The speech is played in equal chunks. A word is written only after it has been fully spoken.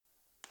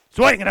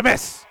Swing and a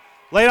miss.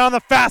 Late on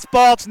the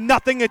fastball, it's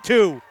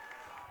 0-2.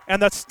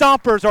 And the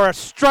Stompers are a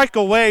strike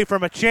away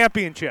from a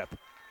championship.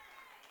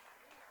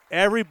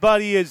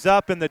 Everybody is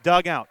up in the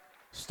dugout.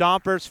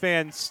 Stompers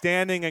fans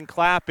standing and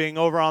clapping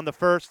over on the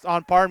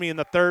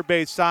third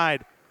base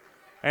side.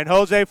 And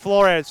Jose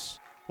Flores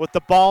with the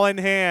ball in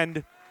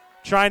hand,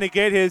 trying to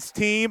get his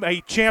team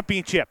a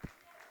championship.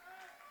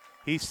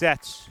 He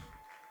sets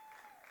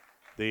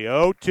the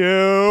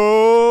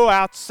 0-2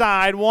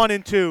 outside,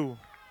 1-2.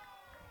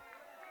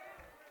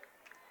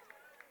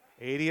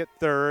 80 at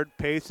third,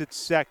 Pace at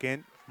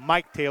second,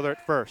 Mike Taylor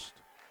at first.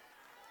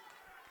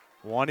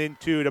 1-2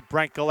 to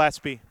Brent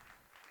Gillespie.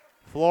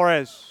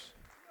 Flores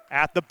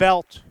at the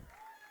belt.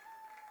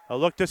 A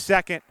look to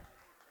second.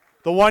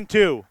 The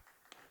 1-2.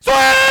 Swing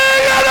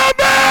and a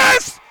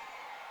miss!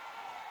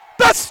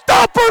 The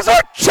Stompers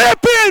are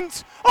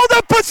champions of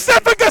the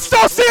Pacific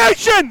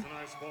Association!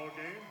 Tonight's ball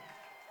game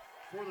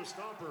for the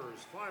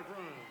Stompers, 5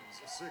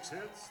 runs, 6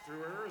 hits,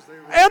 through errors.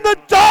 And the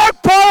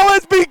dog pile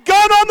has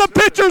begun on the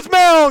pitcher's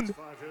mound.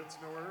 5 hits,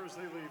 no errors.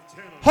 They leave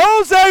 10.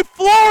 Jose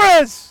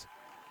Flores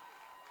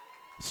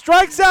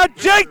strikes out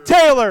Jake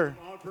Taylor,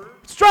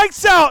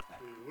 strikes out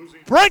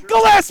Brent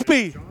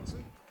Gillespie,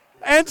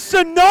 and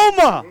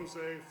Sonoma,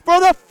 for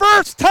the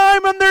first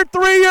time in their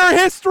 3-year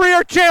history,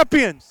 are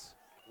champions.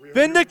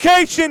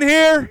 Vindication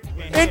here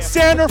in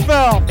San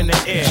Rafael. Change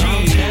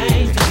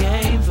the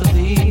game for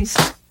these.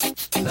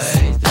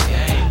 Plays the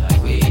game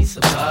like we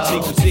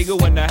supposed.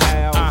 Seagull in the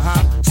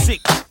house.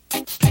 Sick.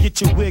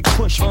 Get your wig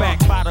pushed back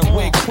by the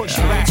wig pushed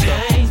back.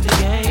 Change the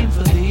game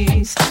for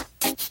these.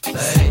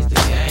 Plays the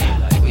game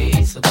like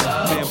we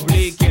supposed. Man,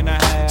 Bleak in the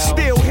house.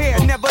 Still here,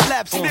 never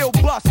left. Still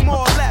bust, more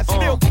or less.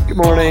 Still. Good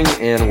morning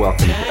and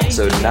welcome to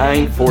episode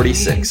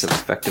 946 of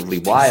Effectively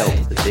Wild,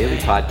 the daily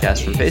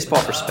podcast from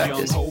Baseball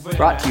Prospectus,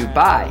 brought to you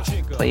by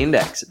Play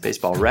Index at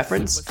Baseball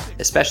Reference,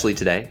 especially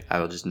today. I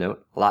will just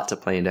note, lots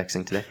of play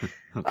indexing today.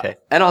 Okay.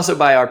 And also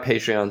by our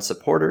Patreon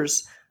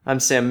supporters. I'm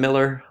Sam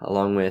Miller,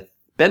 along with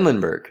Ben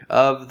Lindbergh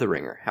of The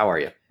Ringer. How are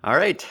you? All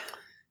right.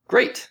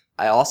 Great.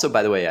 I also,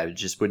 by the way, I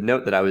just would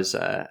note that I was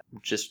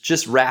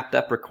just wrapped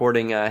up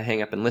recording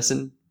Hang Up and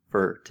Listen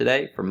for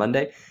today, for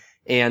Monday,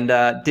 and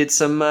did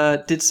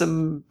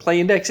some play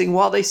indexing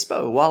while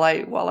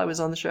I was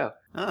on the show.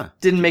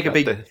 Didn't make a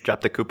big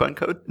drop the coupon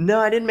code. No,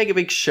 I didn't make a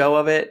big show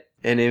of it.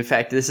 And in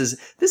fact, this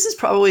is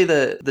probably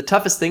the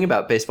toughest thing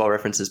about Baseball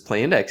Reference's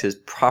play index is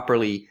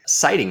properly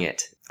citing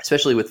it,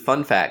 especially with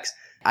fun facts.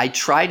 I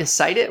try to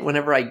cite it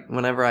whenever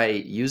I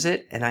use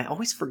it, and I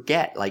always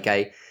forget. Like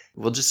I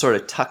will just sort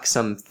of tuck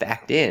some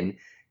fact in,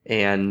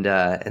 and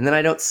then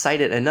I don't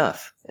cite it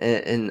enough,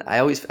 and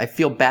I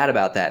feel bad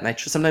about that. And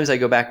sometimes I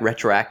go back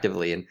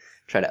retroactively and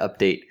try to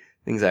update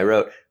things I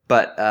wrote,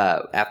 but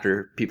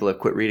after people have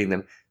quit reading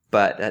them.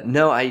 But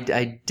no, I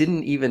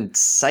didn't even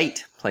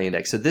cite play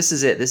index. So this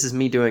is it. This is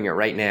me doing it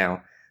right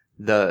now.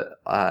 The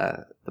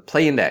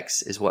play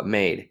index is what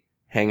made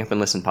Hang Up and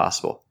Listen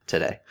possible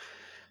today.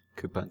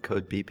 Coupon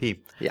code BP.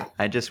 Yeah.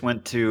 I just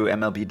went to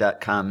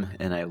MLB.com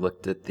and I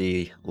looked at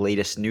the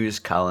latest news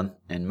column,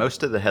 and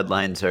most of the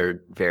headlines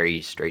are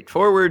very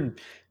straightforward.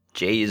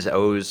 Jays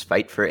O's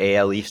fight for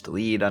AL East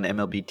lead on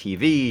MLB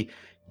TV.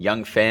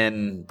 Young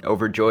fan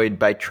overjoyed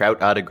by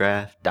Trout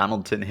autograph.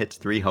 Donaldson hits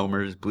 3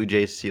 homers. Blue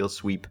Jays seal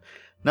sweep.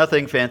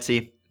 Nothing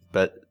fancy,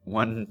 but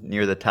one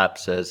near the top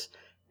says,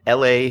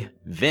 LA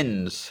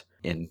wins,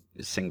 in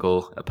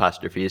single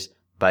apostrophes,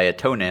 by a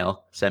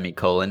toenail,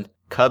 semicolon.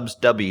 Cubs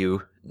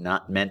W,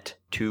 not meant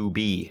to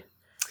be.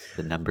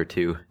 The number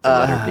 2, the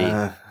letter B.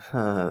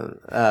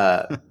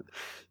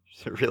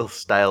 There's a real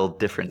style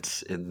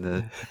difference in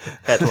the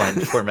headline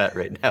format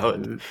right now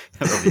at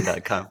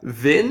MLB.com.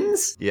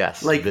 Vins?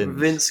 Yes. Like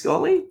Vin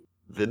Scully?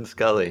 Vin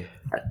Scully.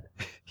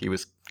 He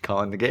was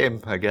calling the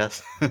game, I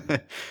guess.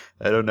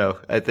 I don't know.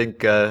 I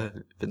think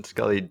Vin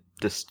Scully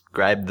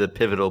described the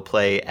pivotal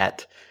play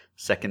at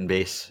second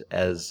base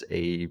as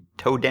a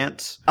toe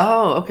dance.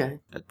 Oh, okay.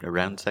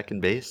 Around second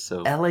base.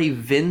 So LA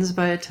wins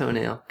by a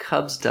toenail.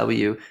 Cubs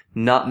W,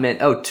 not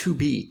meant. Oh, to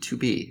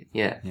be.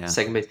 Yeah.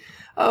 Second base.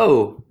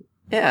 Oh,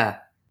 yeah.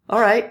 All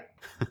right.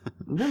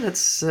 No,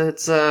 it's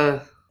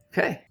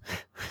okay.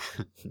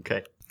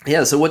 Okay.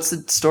 Yeah. So what's the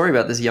story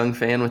about this young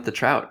fan with the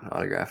Trout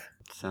autograph?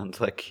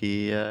 Sounds like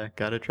he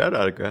got a Trout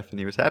autograph and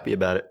he was happy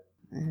about it.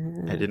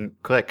 I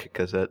didn't click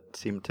because that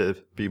seemed to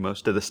be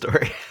most of the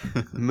story.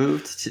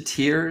 Moved to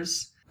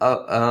tears.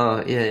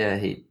 Oh,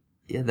 yeah.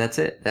 That's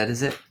it. That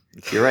is it.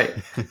 You're right.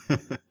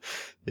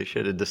 They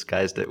should have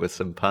disguised it with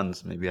some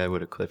puns. Maybe I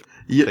would have clicked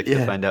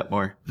to find out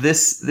more.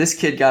 This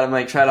kid got a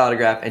Mike Trout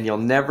autograph, and you'll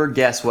never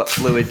guess what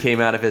fluid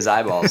came out of his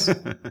eyeballs.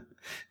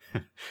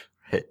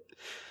 Right.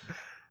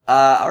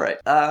 All right.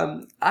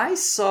 I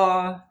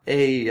saw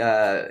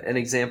an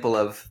example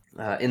of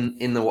out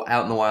in the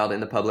wild in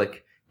the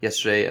public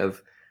yesterday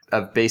of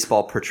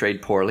baseball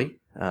portrayed poorly.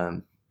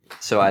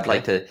 So I'd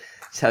like to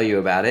tell you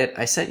about it.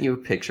 I sent you a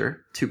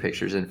picture, 2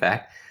 pictures, in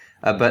fact.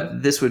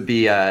 But this would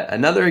be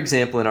another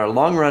example in our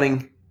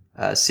long-running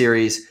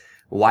series,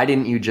 Why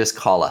Didn't You Just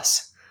Call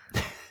Us?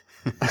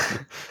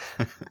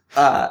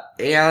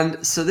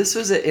 And so this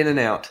was at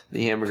In-N-Out,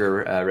 the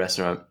hamburger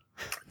restaurant.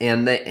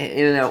 And the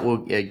In-N-Out will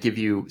give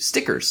you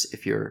stickers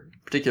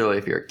particularly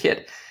if you're a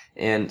kid.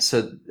 And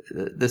so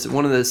this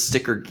one of the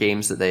sticker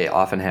games that they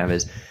often have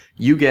is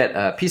you get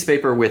a piece of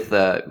paper with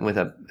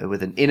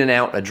an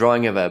In-N-Out, a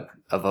drawing of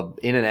a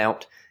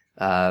In-N-Out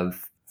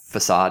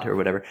facade or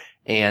whatever,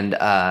 and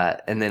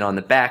then on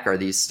the back are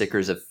these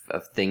stickers of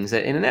things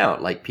at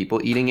In-N-Out, like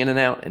people eating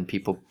In-N-Out and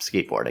people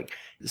skateboarding.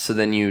 So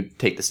then you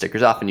take the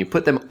stickers off and you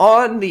put them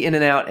on the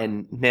In-N-Out,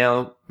 and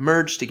now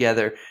merged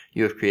together,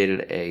 you have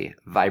created a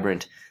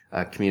vibrant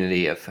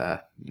community of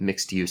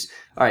mixed use.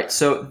 All right,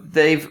 so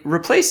they've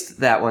replaced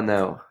that one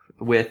though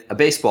with a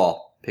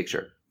baseball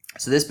picture.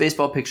 So this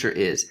baseball picture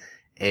is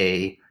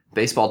a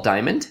baseball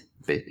diamond,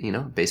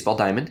 baseball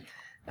diamond,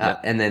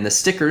 and then the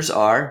stickers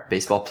are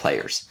baseball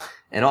players,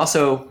 and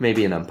also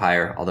maybe an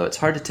umpire, although it's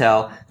hard to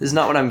tell. This is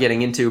not what I'm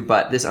getting into,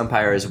 but this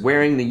umpire is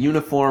wearing the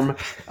uniform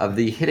of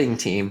the hitting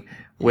team,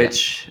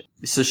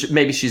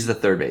 maybe she's the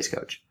third base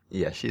coach.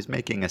 Yeah, she's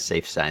making a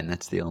safe sign.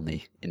 That's the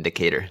only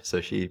indicator.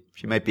 So she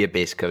might be a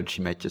base coach.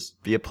 She might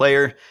just be a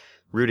player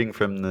rooting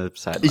from the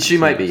sidelines. She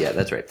might be, yeah,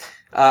 that's right.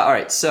 All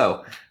right,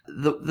 so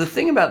the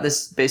thing about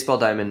this baseball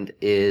diamond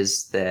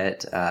is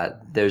that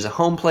there's a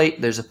home plate,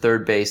 there's a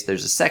third base,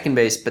 there's a second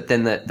base, but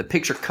then the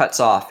picture cuts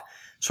off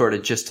sort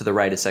of just to the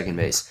right of second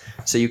base.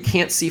 So you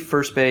can't see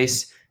first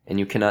base, and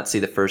you cannot see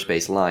the first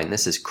base line.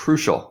 This is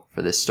crucial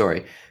for this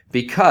story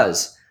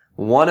because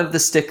one of the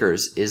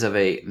stickers is of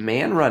a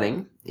man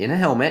running in a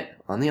helmet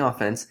on the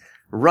offense,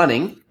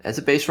 running as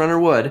a base runner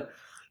would,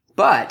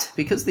 but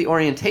because of the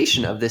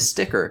orientation of this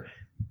sticker,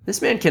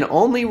 this man can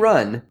only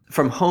run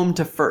from home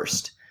to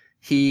first.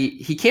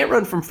 He can't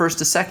run from first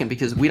to second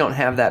because we don't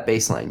have that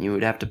baseline. You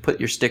would have to put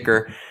your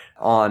sticker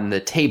on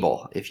the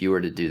table if you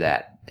were to do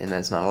that, and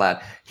that's not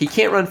allowed. He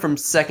can't run from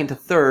second to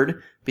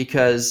third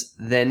because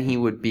then he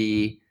would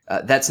be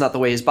that's not the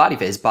way his body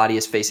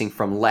is facing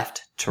from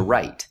left to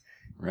right.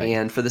 Right.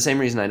 And for the same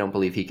reason, I don't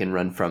believe he can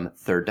run from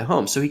third to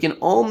home. So he can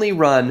only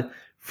run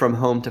from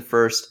home to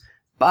first,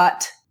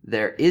 but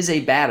there is a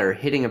batter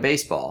hitting a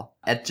baseball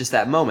at just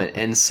that moment.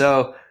 And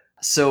so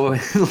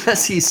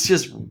unless he's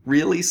just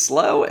really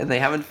slow and they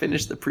haven't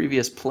finished the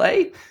previous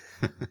play,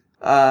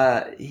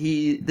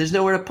 there's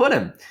nowhere to put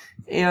him.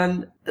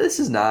 And this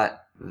is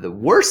not the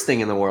worst thing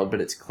in the world, but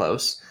it's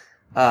close.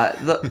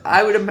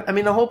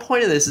 The whole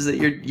point of this is that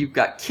you've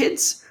got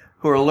kids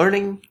who are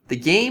learning the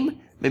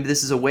game. Maybe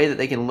this is a way that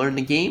they can learn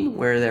the game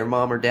where their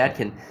mom or dad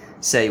can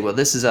say, well,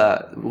 this is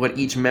what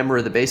each member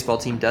of the baseball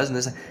team does.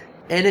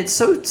 And it's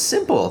so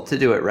simple to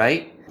do it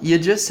right. You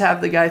just have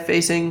the guy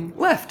facing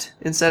left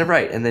instead of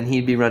right, and then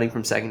he'd be running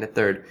from second to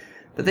third.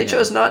 But they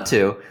chose not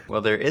to. Well,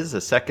 there is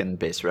a second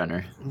base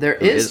runner who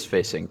is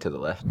facing to the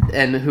left.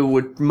 And who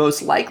would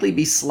most likely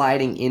be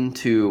sliding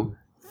into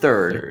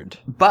third.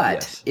 But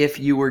yes, if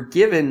you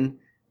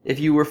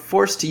were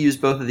forced to use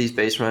both of these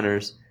base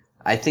runners,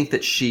 I think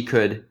that she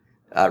could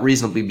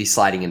reasonably be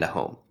sliding into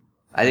home.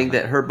 I think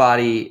that her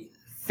body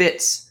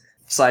fits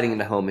sliding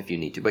into home if you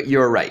need to. But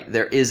you're right.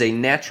 There is a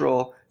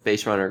natural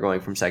base runner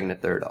going from second to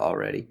third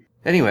already.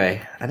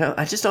 Anyway,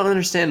 I just don't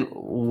understand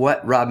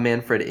what Rob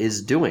Manfred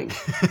is doing.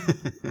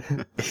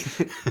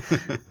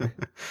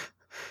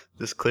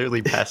 This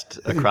clearly passed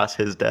across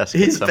his desk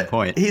at some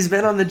point. He's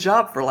been on the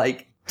job for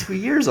like 2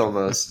 years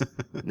almost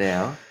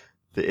now.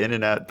 The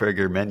In-N-Out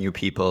Burger menu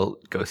people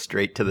go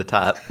straight to the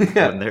top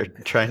when they're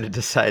trying to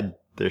decide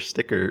their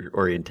sticker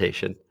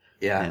orientation.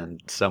 Yeah.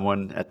 And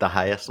someone at the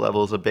highest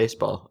levels of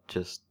baseball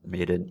just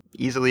made an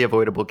easily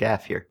avoidable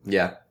gaffe here.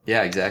 Yeah.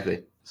 Yeah,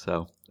 exactly.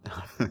 So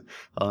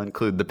I'll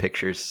include the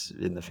pictures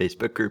in the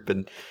Facebook group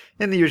and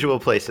in the usual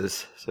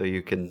places so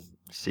you can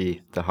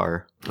see the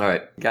horror. All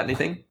right. Got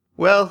anything?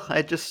 Well,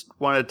 I just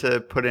wanted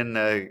to put in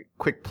a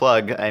quick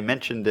plug. I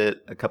mentioned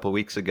it a couple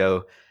weeks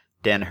ago,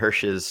 Dan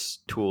Hirsch's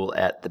tool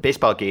at the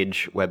Baseball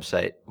Gauge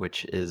website,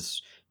 which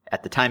is,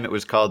 at the time it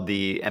was called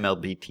the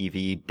MLB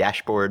TV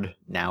Dashboard.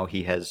 Now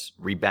he has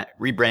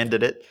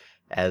rebranded it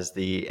as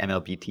the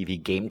MLB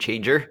TV Game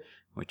Changer,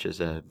 which is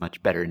a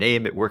much better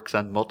name. It works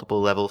on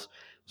multiple levels.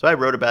 So I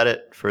wrote about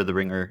it for The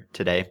Ringer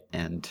today,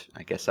 and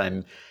I guess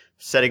I'm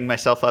setting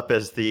myself up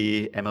as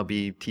the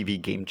MLB TV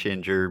Game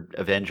Changer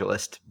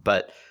evangelist.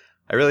 But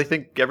I really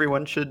think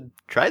everyone should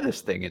try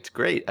this thing. It's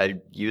great. I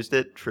used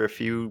it for a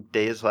few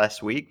days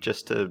last week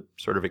just to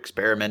sort of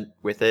experiment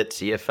with it,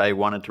 see if I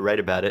wanted to write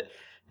about it.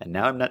 And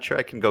now I'm not sure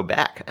I can go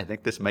back. I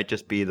think this might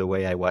just be the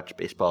way I watch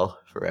baseball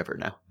forever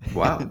now.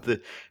 Wow.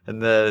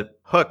 And the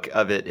hook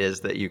of it is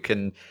that you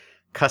can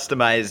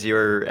customize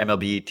your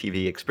MLB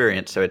TV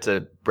experience. So it's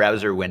a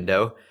browser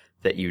window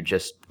that you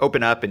just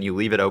open up and you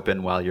leave it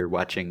open while you're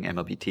watching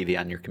MLB TV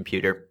on your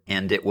computer.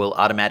 And it will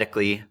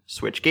automatically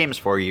switch games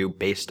for you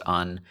based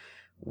on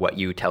what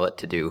you tell it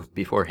to do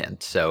beforehand.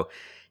 So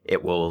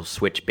it will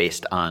switch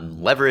based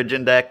on leverage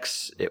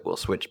index. It will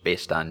switch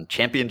based on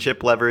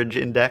championship leverage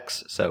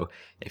index. So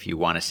if you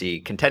want to see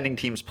contending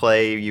teams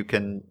play, you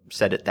can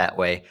set it that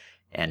way.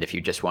 And if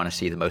you just want to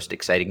see the most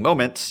exciting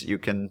moments, you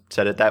can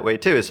set it that way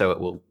too. So it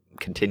will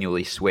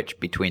continually switch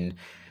between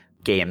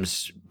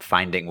games,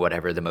 finding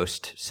whatever the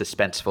most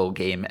suspenseful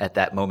game at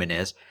that moment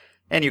is.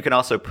 And you can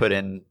also put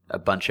in a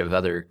bunch of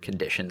other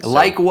conditions.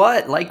 Like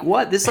what? Like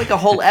what? This is like a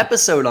whole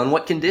episode on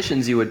what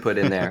conditions you would put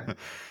in there.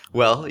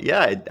 Well,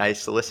 yeah, I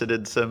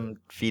solicited some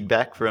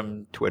feedback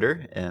from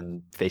Twitter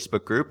and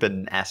Facebook group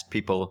and asked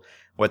people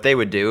what they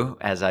would do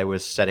as I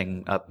was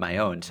setting up my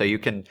own. So you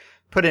can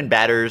put in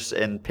batters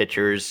and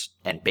pitchers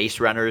and base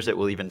runners. It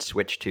will even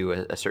switch to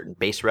a certain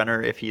base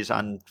runner if he's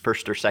on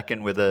first or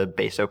second with a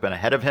base open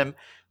ahead of him.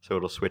 So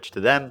it'll switch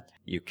to them.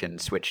 You can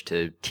switch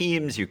to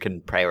teams. You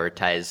can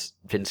prioritize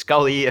Vin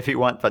Scully if you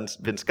want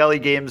Vin Scully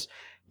games.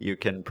 You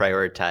can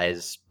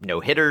prioritize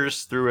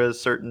no-hitters through a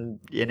certain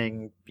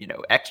inning,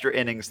 extra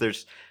innings.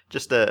 There's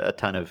just a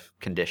ton of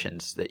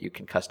conditions that you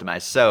can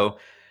customize. So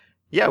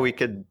yeah, we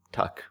could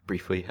talk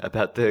briefly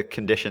about the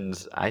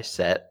conditions I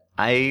set.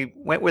 I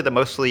went with a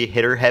mostly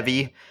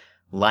hitter-heavy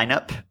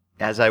lineup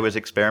as I was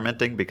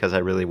experimenting because I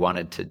really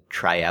wanted to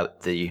try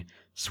out the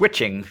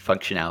switching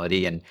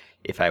functionality. And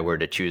if I were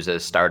to choose a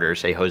starter,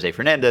 say Jose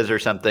Fernandez or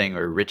something,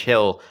 or Rich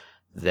Hill,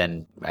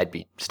 then I'd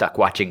be stuck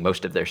watching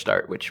most of their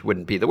start, which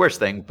wouldn't be the worst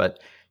thing, but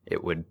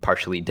it would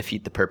partially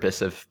defeat the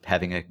purpose of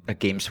having a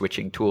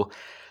game-switching tool.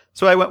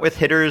 So I went with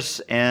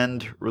hitters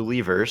and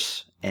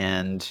relievers,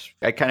 and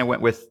I kind of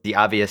went with the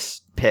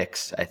obvious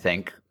picks, I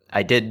think.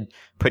 I did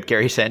put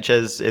Gary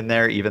Sanchez in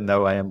there, even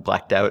though I am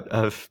blacked out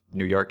of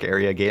New York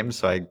area games,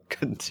 so I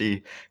couldn't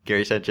see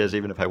Gary Sanchez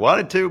even if I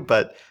wanted to,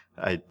 but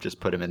I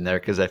just put him in there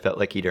because I felt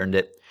like he'd earned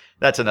it.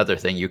 That's another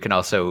thing. You can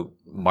also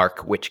mark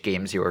which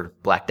games you're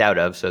blacked out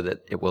of so that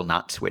it will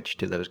not switch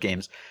to those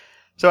games.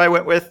 So I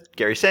went with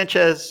Gary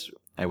Sanchez.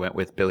 I went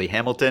with Billy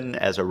Hamilton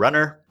as a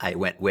runner. I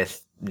went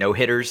with no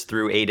hitters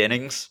through 8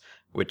 innings,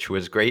 which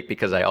was great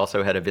because I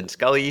also had a Vin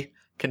Scully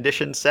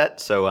condition set.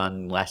 So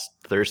on last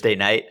Thursday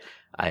night,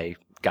 I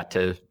got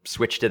to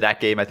switch to that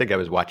game. I think I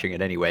was watching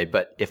it anyway,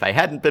 but if I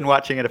hadn't been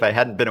watching it, if I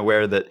hadn't been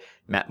aware that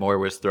Matt Moore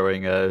was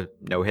throwing a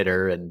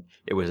no-hitter and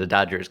it was a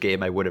Dodgers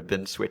game, I would have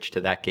been switched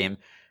to that game.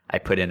 I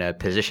put in a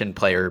position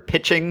player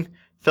pitching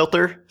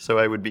filter, so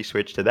I would be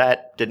switched to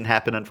that. Didn't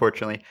happen,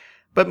 unfortunately.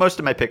 But most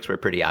of my picks were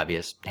pretty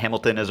obvious.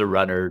 Hamilton as a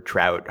runner,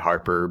 Trout,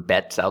 Harper,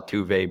 Betts,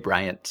 Altuve,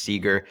 Bryant,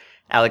 Seager,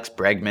 Alex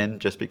Bregman,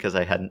 just because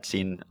I hadn't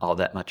seen all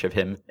that much of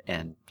him,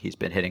 and he's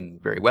been hitting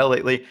very well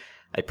lately.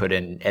 I put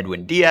in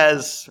Edwin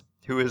Diaz,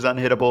 who is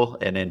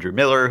unhittable, and Andrew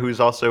Miller,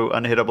 who's also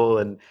unhittable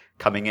and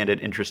coming in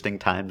at interesting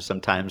times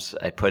sometimes.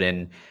 I put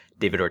in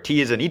David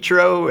Ortiz and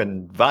Ichiro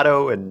and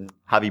Votto and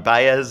Javi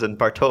Baez and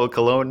Bartolo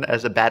Colon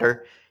as a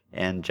batter,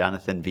 and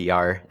Jonathan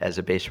VR as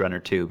a base runner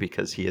too,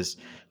 because he is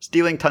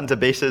stealing tons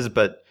of bases,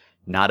 but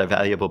not a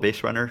valuable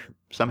base runner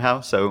somehow.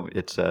 So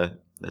that's a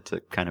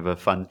kind of a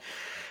fun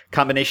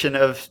combination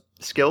of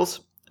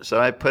skills. So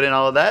I put in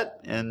all of that,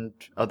 and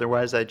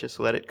otherwise I just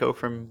let it go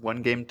from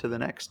one game to the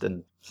next.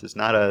 And this is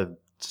not a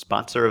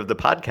sponsor of the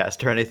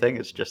podcast or anything.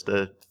 It's just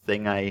a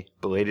thing I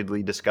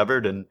belatedly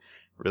discovered and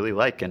really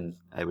like, and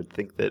I would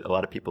think that a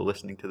lot of people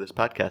listening to this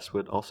podcast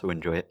would also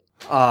enjoy it.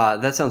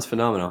 That sounds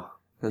phenomenal.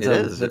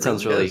 That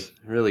sounds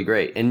really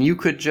great. And you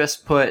could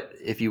just put,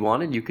 if you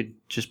wanted, you could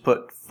just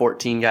put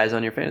 14 guys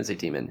on your fantasy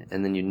team in,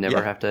 and then you'd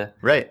never have to...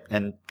 Right.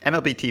 And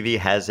MLB TV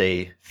has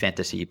a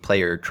fantasy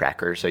player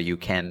tracker, so you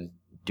can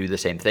do the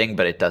same thing,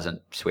 but it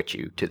doesn't switch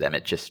you to them.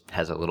 It just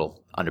has a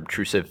little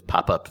unobtrusive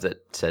pop-up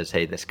that says,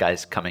 hey, this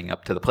guy's coming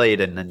up to the plate,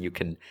 and then you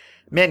can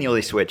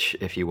manually switch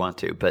if you want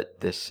to.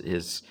 But this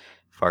is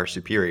far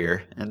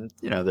superior. And,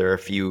 there are a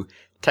few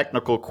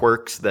technical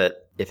quirks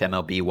that if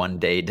MLB one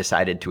day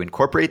decided to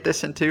incorporate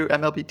this into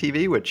MLB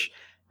TV, which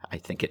I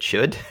think it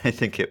should, I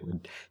think it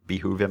would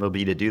behoove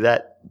MLB to do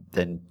that,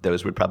 then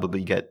those would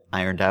probably get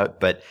ironed out.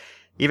 But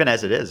even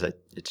as it is,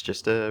 it's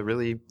just a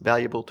really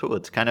valuable tool.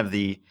 It's kind of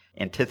the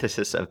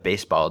antithesis of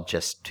baseball,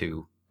 just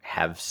to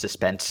have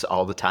suspense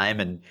all the time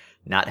and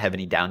not have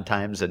any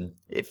downtimes. And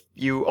if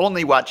you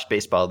only watched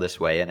baseball this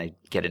way, and I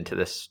get into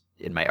this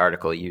in my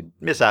article, you'd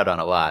miss out on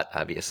a lot.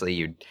 Obviously,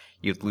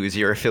 you'd lose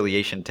your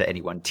affiliation to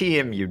any one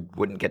team. You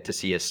wouldn't get to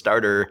see a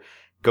starter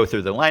go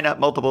through the lineup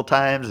multiple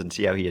times and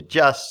see how he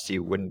adjusts.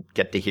 You wouldn't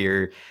get to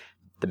hear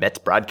the Mets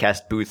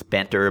broadcast booth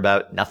banter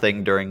about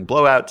nothing during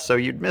blowouts. So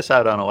you'd miss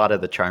out on a lot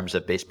of the charms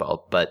of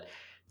baseball. But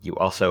you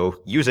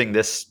also, using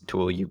this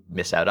tool, you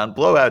miss out on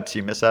blowouts.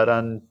 You miss out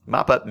on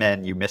mop-up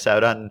men. You miss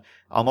out on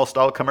almost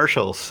all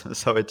commercials.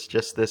 So it's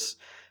just this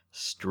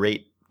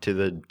straight to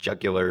the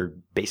jugular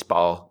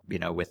baseball,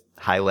 with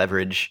high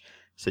leverage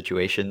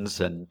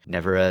situations and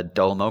never a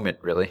dull moment,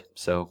 really.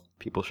 So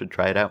people should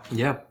try it out.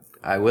 Yeah,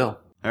 I will.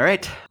 All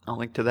right. I'll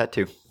link to that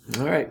too.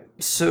 All right.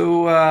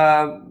 So,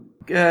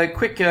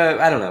 quick,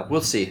 I don't know.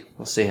 We'll see.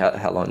 We'll see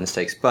how long this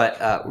takes. But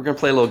we're going to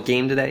play a little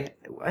game today.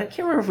 I can't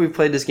remember if we've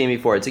played this game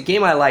before. It's a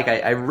game I like.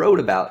 I wrote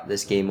about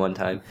this game one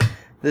time.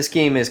 This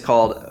game is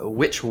called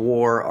Which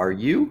War Are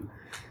You?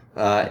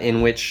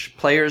 In which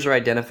players are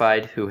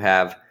identified who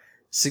have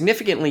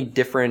significantly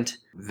different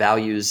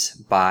values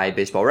by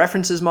Baseball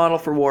Reference's model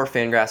for WAR,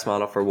 Fangraphs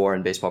model for WAR,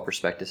 and Baseball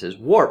Prospectus's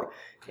WARP.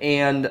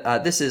 And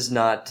this is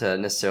not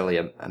necessarily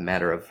a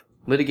matter of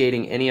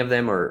litigating any of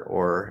them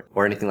or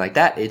anything like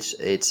that.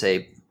 It's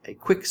a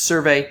quick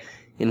survey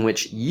in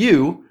which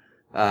you,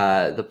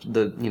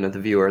 the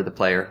viewer, the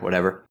player,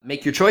 whatever,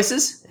 make your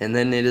choices, and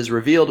then it is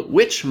revealed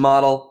which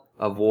model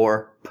of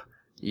warp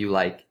you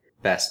like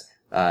best,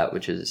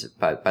 which is,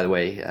 by the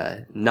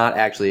way, not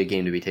actually a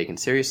game to be taken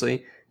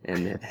seriously,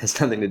 and it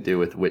has nothing to do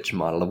with which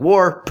model of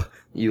warp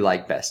you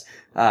like best.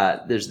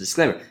 There's a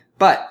disclaimer.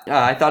 But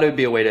I thought it would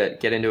be a way to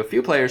get into a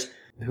few players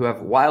who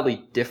have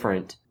wildly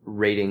different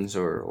ratings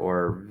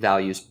or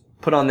values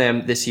put on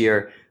them this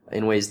year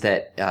in ways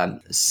that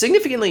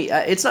significantly,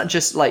 it's not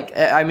just like,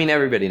 I mean,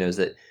 everybody knows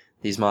that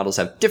these models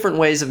have different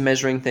ways of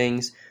measuring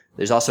things.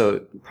 There's also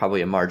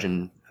probably a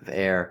margin of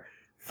error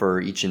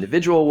for each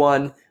individual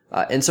one.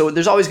 And so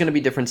there's always going to be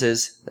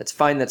differences. That's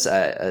fine. That's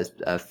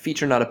a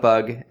feature, not a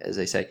bug, as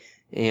they say.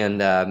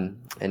 And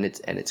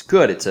it's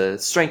good. It's a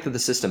strength of the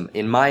system,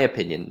 in my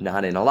opinion,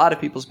 not in a lot of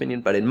people's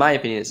opinion, but in my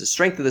opinion, it's a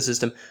strength of the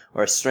system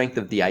or a strength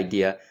of the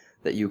idea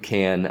that you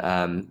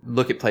can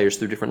look at players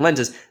through different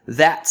lenses.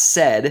 That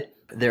said,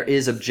 there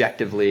is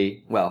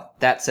objectively,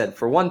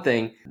 for one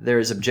thing, there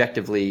is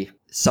objectively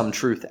some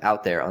truth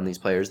out there on these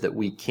players that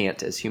we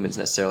can't as humans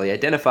necessarily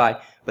identify,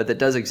 but that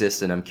does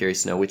exist, and I'm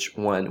curious to know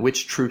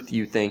which truth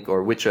you think,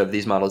 or which of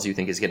these models you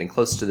think is getting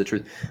close to the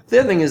truth. The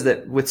other thing is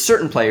that with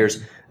certain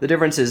players, the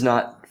difference is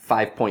not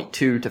 5.2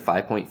 to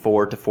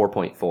 5.4 to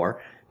 4.4,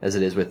 as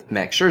it is with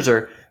Max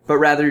Scherzer, but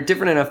rather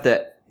different enough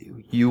that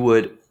you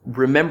would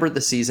remember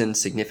the season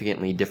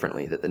significantly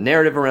differently, that the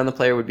narrative around the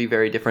player would be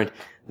very different,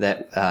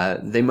 that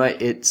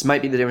it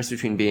might be the difference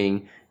between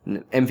being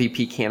an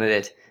MVP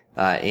candidate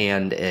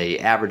and a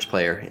average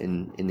player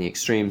in the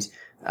extremes.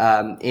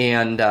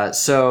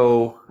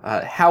 So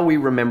how we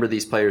remember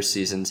these players'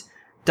 seasons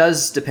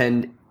does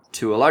depend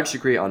to a large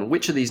degree on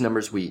which of these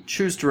numbers we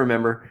choose to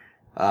remember,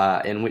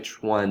 and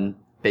which one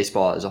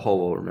baseball as a whole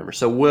will remember.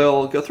 So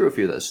we'll go through a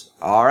few of those.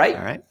 All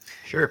right?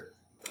 Sure.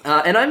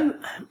 And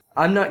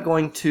I'm not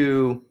going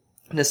to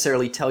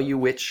necessarily tell you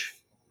which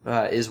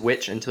is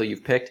which until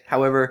you've picked.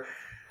 However,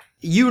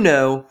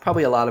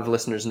 probably a lot of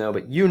listeners know,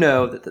 but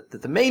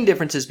that the main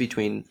differences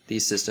between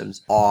these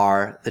systems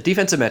are the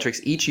defensive metrics.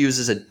 Each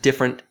uses a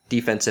different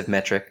defensive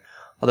metric,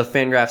 although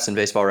Fangraphs and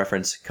Baseball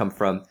Reference come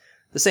from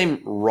the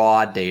same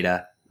raw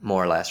data,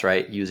 more or less,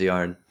 right?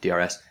 UZR and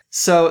DRS.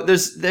 So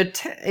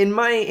in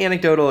my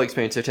anecdotal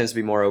experience, there tends to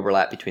be more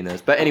overlap between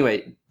those. But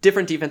anyway,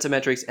 different defensive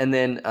metrics. And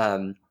then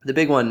the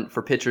big one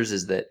for pitchers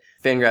is that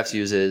Fangraphs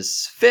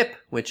uses FIP,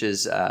 which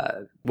is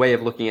a way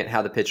of looking at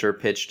how the pitcher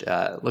pitched,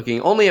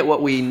 looking only at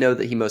what we know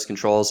that he most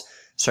controls,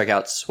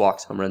 strikeouts,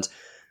 walks, home runs.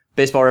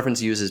 Baseball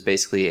Reference uses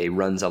basically a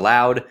runs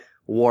allowed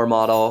WAR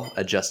model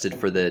adjusted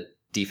for the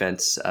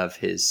defense of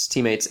his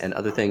teammates and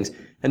other things.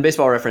 And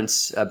Baseball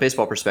Reference,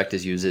 Baseball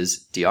Prospectus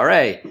uses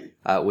DRA,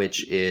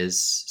 which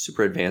is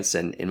super advanced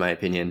and, in my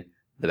opinion,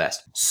 the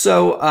best.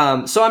 So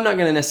I'm not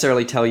going to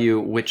necessarily tell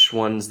you which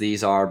ones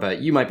these are,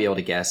 but you might be able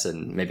to guess,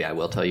 and maybe I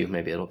will tell you.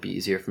 Maybe it'll be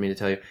easier for me to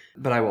tell you,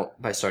 but I won't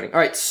by starting. All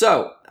right,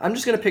 so I'm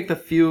just going to pick the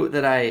few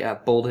that I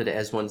bolded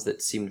as ones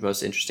that seemed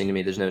most interesting to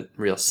me. There's no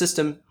real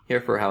system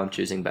here for how I'm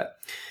choosing, but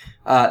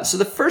so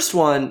the first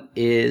one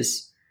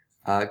is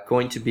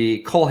going to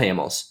be Cole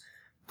Hamels.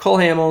 Cole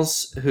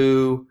Hamels,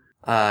 who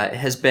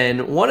has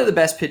been one of the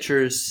best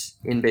pitchers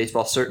in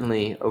baseball,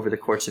 certainly over the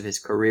course of his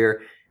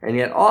career, and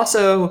yet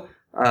also,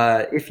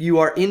 if you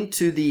are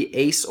into the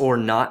ace or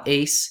not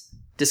ace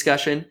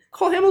discussion,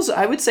 Cole Hamels,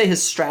 I would say,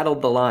 has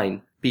straddled the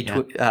line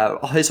between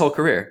his whole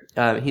career.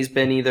 He's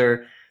been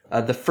either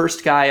the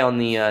first guy on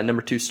the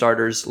number 2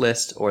 starters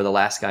list or the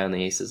last guy on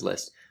the aces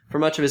list for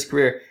much of his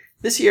career.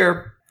 This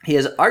year, he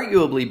has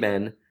arguably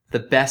been the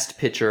best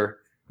pitcher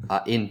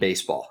in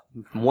baseball.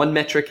 One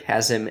metric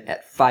has him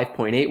at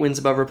 5.8 wins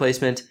above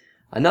replacement.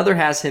 Another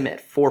has him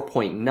at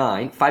 4.9.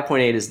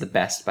 5.8 is the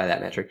best by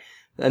that metric.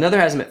 Another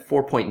has him at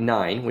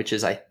 4.9, which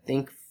is, I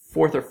think,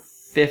 4th or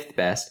 5th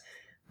best.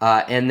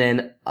 And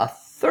then a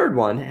third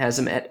one has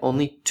him at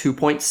only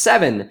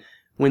 2.7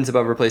 wins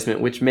above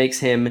replacement, which makes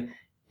him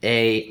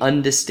a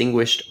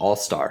undistinguished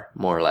all-star,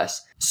 more or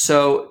less.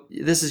 So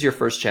this is your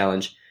first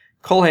challenge.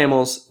 Cole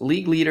Hamels,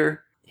 league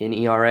leader in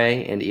ERA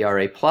and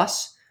ERA+,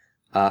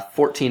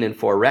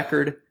 14-4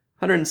 record,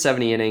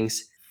 170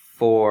 innings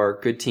for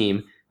good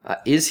team.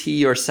 Is he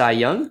your Cy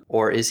Young,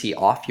 or is he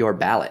off your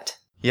ballot?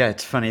 Yeah,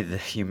 it's funny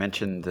that you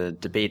mentioned the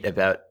debate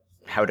about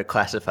how to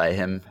classify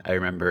him. I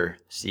remember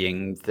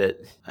seeing that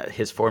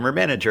his former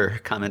manager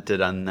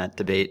commented on that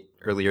debate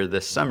earlier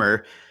this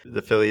summer.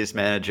 The Phillies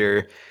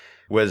manager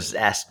was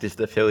asked if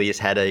the Phillies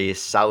had a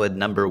solid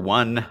number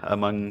 1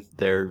 among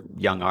their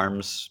young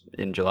arms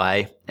in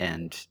July,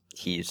 and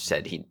he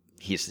said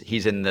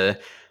he's in the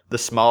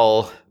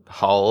small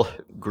hall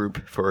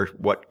group for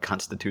what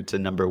constitutes a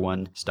number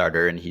 1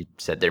 starter, and he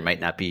said there might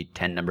not be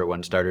 10 number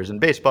 1 starters in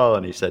baseball,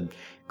 and he said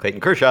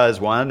Clayton Kershaw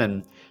is one,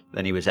 and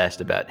then he was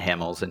asked about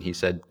Hamels, and he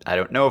said, I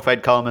don't know if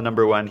I'd call him a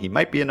number 1. He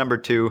might be a number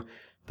 2.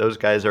 Those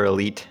guys are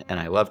elite, and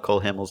I love Cole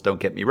Hamels.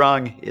 Don't get me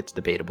wrong. It's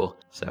debatable.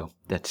 So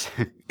that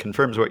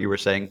confirms what you were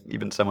saying,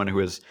 even someone who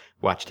has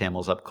watched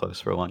Hamels up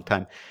close for a long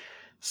time.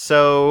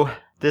 So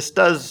this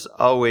does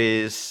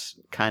always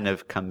kind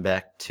of come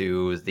back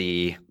to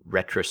the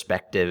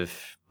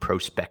retrospective,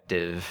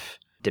 prospective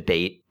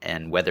debate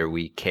and whether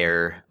we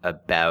care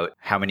about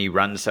how many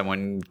runs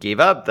someone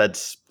gave up.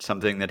 That's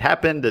something that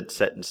happened. It's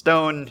set in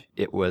stone.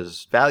 It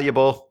was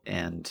valuable.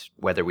 And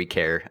whether we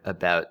care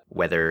about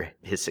whether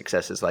his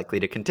success is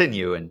likely to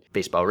continue. And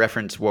Baseball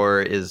Reference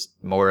WAR is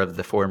more of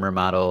the former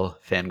model.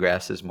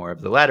 Fangraphs is more of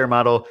the latter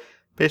model.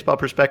 Baseball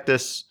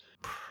Prospectus,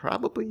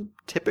 probably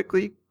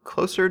typically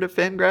closer to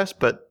Fangraphs,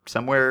 but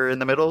somewhere in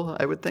the middle,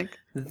 I would think.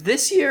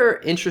 This year,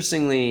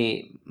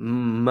 interestingly,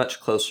 much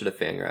closer to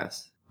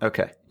Fangraphs.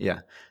 Okay,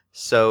 yeah.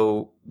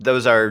 So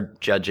those are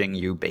judging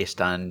you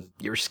based on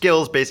your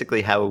skills,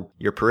 basically how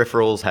your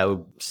peripherals,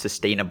 how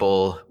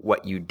sustainable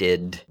what you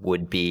did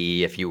would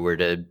be if you were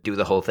to do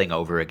the whole thing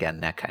over again,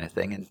 that kind of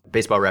thing. And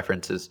Baseball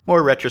Reference is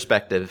more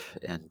retrospective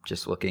and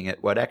just looking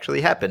at what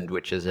actually happened,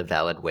 which is a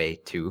valid way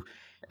to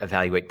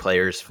evaluate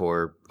players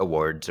for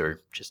awards or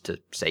just to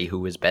say who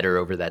was better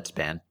over that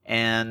span.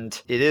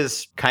 And it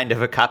is kind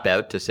of a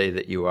cop-out to say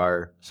that you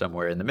are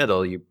somewhere in the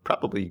middle. You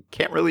probably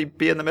can't really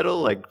be in the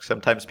middle. Like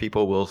sometimes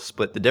people will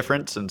split the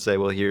difference and say,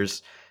 well,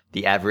 here's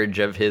the average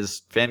of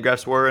his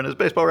Fangraphs WAR and his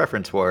Baseball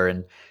Reference WAR.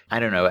 And I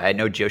don't know. I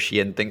know Joe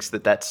Sheehan thinks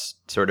that that's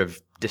sort of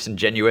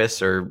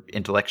disingenuous or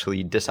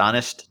intellectually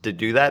dishonest to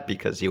do that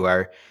because you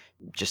are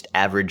just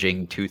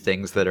averaging two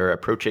things that are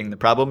approaching the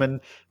problem in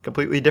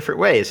completely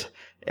different ways.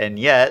 And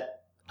yet,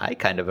 I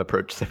kind of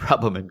approach the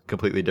problem in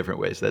completely different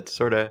ways. That's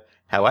sort of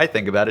how I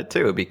think about it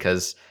too,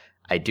 because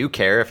I do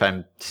care if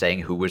I'm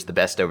saying who was the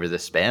best over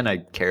this span. I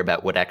care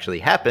about what actually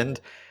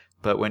happened.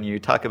 But when you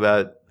talk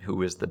about who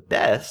was the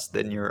best,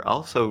 then you're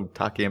also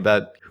talking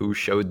about who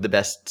showed the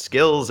best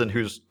skills and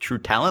whose true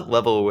talent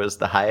level was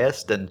the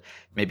highest and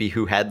maybe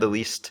who had the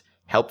least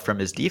help from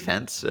his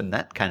defense and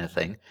that kind of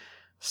thing.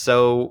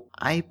 So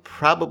I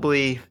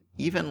probably,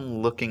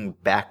 even looking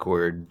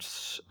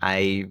backwards,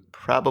 I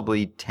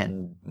probably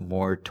tend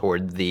more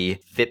toward the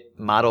FIP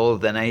model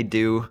than I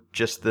do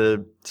just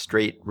the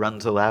straight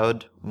runs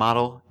allowed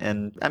model.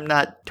 And I'm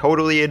not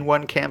totally in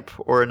one camp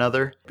or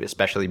another,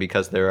 especially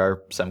because there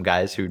are some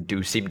guys who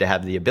do seem to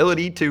have the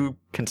ability to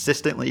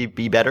consistently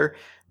be better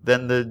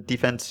than the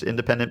defense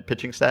independent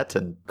pitching stats.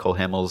 And Cole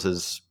Hamels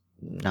is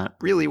not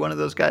really one of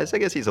those guys. I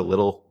guess he's a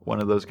little one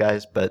of those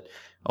guys, but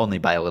only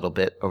by a little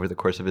bit over the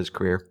course of his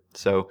career.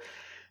 So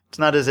it's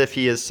not as if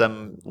he is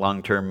some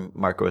long-term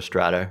Marco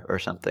Estrada or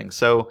something.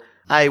 So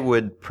I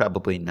would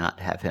probably not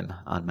have him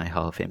on my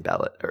Hall of Fame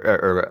ballot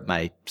or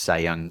my Cy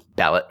Young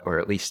ballot, or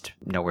at least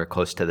nowhere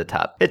close to the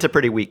top. It's a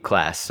pretty weak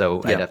class,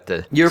 so I'd have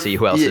to see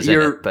who else is in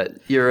it.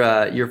 But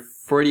your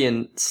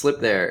Freudian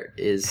slip there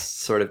is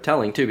sort of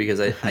telling too, because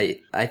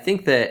I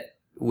think that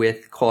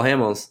with Cole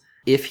Hamels,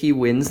 if he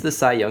wins the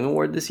Cy Young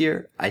Award this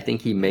year, I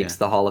think he makes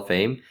the Hall of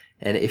Fame.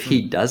 And if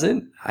he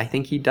doesn't, I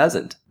think he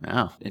doesn't.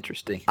 Oh,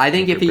 interesting. I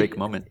think if he, break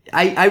moment.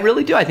 I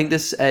really do. I think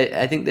this is Cole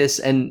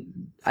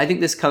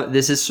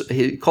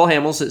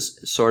Hamels is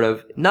sort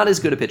of not as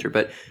good a pitcher,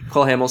 but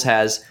Cole Hamels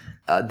has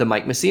the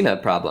Mike Messina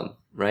problem,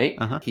 right?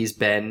 Uh-huh. He's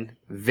been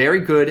very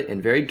good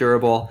and very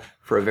durable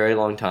for a very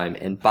long time,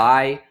 and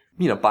by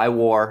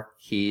WAR,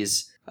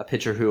 he's a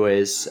pitcher who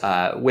is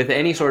with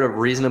any sort of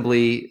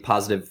reasonably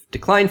positive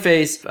decline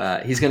phase,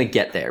 he's going to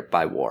get there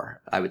by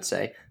WAR, I would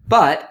say.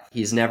 But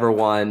he's never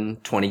won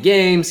 20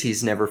 games.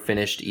 He's never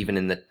finished even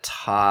in the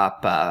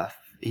top.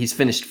 He's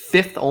finished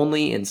fifth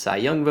only in Cy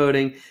Young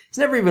voting. He's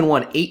never even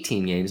won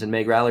 18 games. And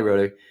Meg Rowley wrote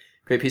a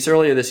great piece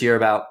earlier this year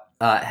about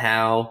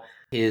how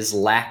his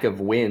lack of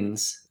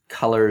wins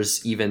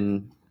colors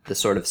even the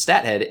sort of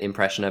stat head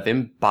impression of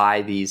him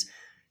by these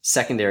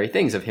secondary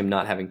things of him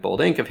not having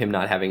bold ink, of him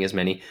not having as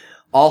many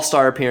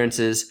all-star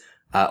appearances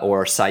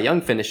or Cy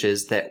Young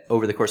finishes that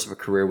over the course of a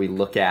career we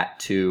look at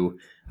to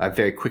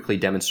very quickly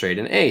demonstrate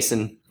an ace.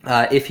 And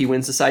if he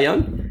wins the Cy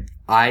Young,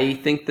 I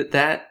think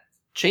that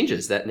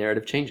changes, that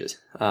narrative changes.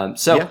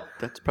 Yeah,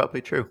 that's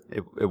probably true.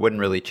 It wouldn't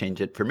really change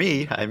it for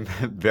me. I'm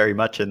very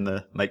much in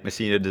the Mike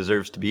Messina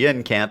deserves to be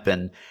in camp,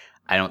 and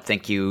I don't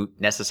think you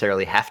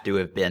necessarily have to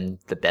have been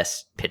the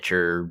best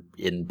pitcher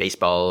in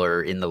baseball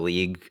or in the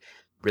league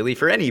really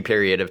for any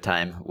period of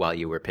time while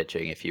you were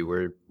pitching. If you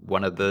were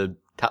one of the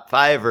top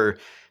 5 or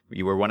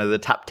you were one of the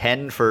top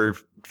 10 for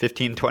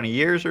 15, 20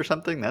 years or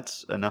something,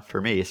 that's enough for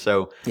me.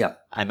 So yeah,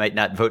 I might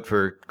not vote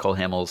for Cole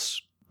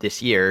Hamels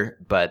this year,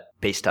 but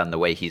based on the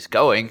way he's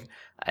going,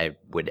 I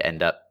would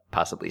end up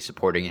possibly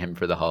supporting him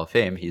for the Hall of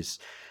Fame. He's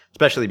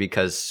especially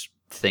because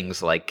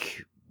things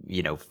like,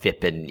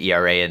 FIP and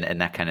ERA and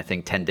that kind of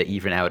thing tend to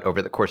even out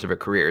over the course of a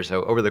career.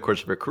 So over the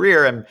course of a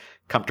career, I'm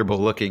comfortable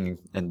looking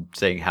and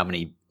saying how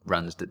many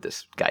runs did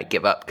this guy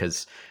give up,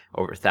 because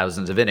over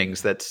thousands of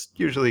innings, that's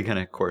usually going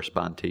to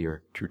correspond to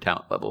your true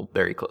talent level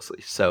very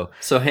closely. So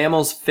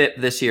Hamels' FIP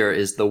this year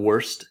is the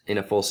worst in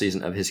a full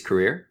season of his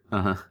career.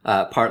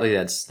 Uh-huh. Partly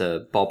that's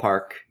the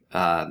ballpark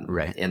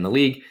right in the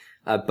league,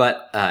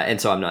 but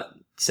so I'm not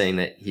saying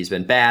that he's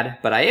been bad,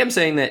 but I am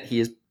saying that he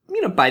is,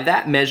 by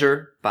that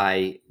measure,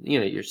 by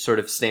your sort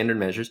of standard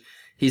measures,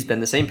 he's been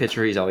the same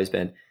pitcher he's always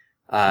been.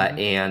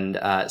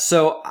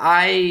 So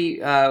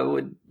I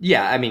would,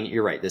 I mean,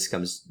 you're right.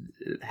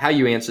 How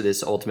you answer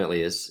this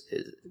ultimately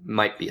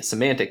might be a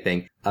semantic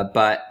thing.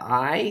 But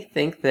I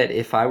think that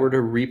if I were to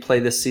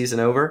replay this season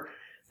over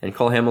and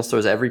Cole Hamels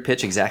throws every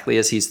pitch exactly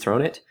as he's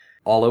thrown it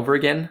all over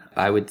again,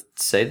 I would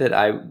say that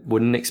I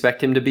wouldn't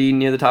expect him to be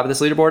near the top of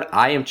this leaderboard.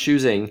 I'm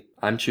choosing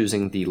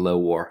the low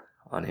WAR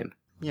on him.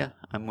 Yeah,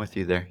 I'm with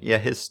you there. Yeah,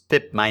 his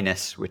FIP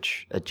minus,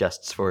 which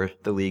adjusts for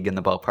the league and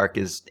the ballpark,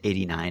 is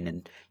 89,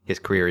 and his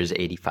career is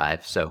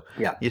 85. So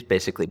yeah, he's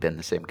basically been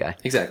the same guy.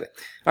 Exactly.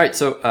 All right,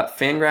 so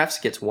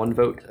Fangraphs gets 1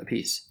 vote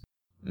apiece.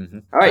 Mm-hmm.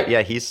 All right. But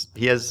yeah,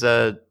 he has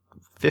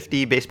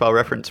 50 Baseball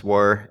Reference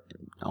WAR,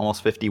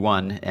 almost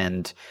 51,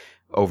 and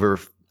over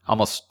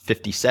almost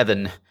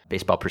 57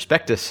 Baseball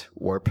Prospectus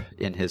WARP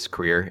in his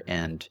career,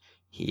 and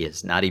he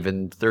is not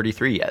even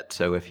 33 yet.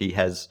 So if he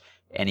has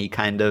any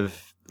kind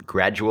of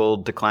gradual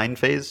decline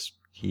phase,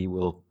 he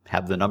will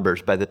have the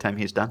numbers by the time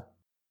he's done.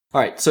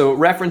 All right, so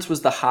Reference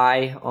was the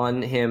high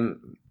on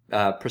him,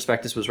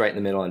 Prospectus was right in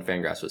the middle, and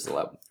Fangraphs was the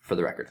low, for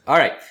the record. All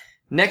right,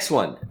 next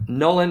one,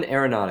 Nolan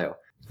Arenado.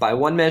 By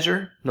one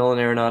measure, Nolan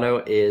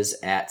Arenado is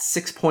at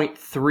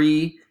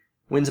 6.3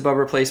 wins above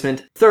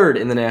replacement, third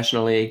in the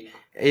National League.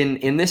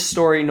 In this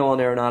story, Nolan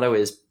Arenado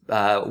is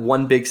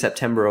one big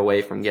September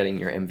away from getting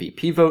your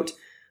MVP vote.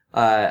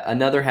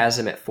 Another has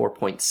him at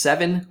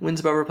 4.7 wins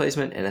above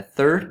replacement, and a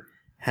third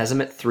has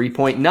him at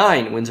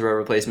 3.9 wins above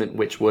replacement,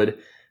 which would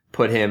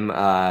put him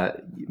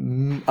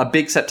a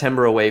big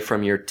September away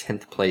from your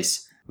 10th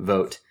place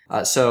vote.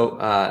 So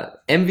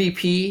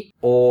MVP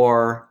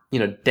or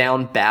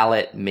down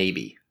ballot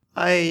maybe.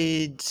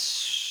 I'd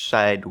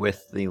side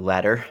with the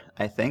latter,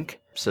 I think.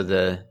 So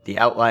the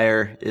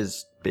outlier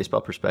is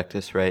Baseball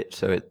Prospectus, right?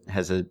 So it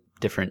has a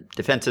different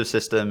defensive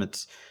system.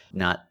 It's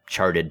not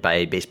charted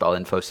by Baseball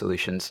Info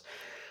Solutions.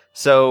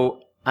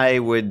 So I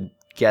would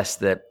guess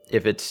that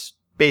if it's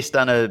based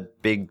on a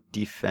big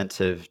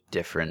defensive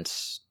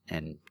difference,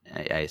 and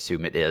I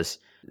assume it is,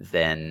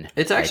 then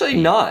it's actually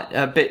not.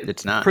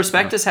 It's not.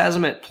 Prospectus has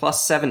him at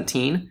plus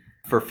 17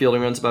 for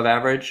fielding runs above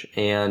average,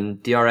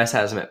 and DRS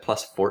has him at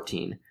plus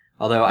 14.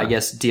 Although I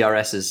guess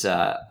DRS is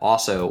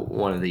also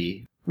one of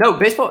the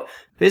Baseball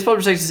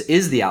Prospectus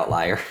is the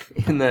outlier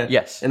in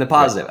the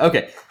positive. Right.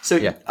 Okay, so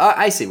yeah.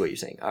 I see what you're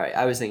saying. All right,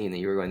 I was thinking that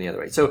you were going the other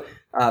way. So,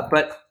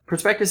 but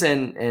Prospectus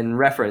and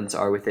Reference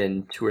are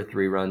within 2 or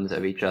 3 runs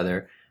of each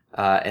other,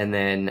 and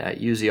then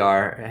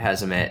UZR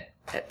has them at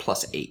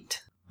plus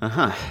 8.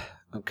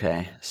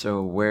 Okay,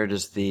 so where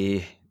does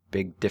the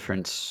big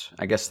difference?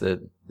 I guess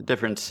the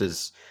difference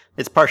is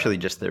it's partially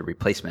just the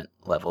replacement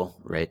level,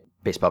 right?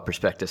 Baseball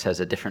Prospectus has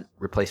a different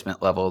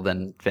replacement level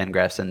than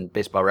Fangraphs and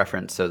Baseball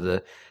Reference, so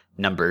the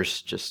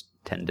numbers just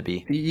tend to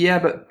be... Yeah,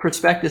 but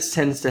Prospectus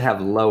tends to have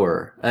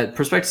lower...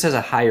 Prospectus has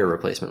a higher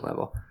replacement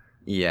level.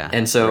 Yeah.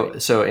 And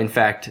so in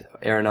fact,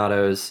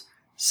 Arenado's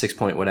 6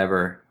 point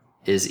whatever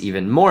is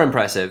even more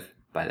impressive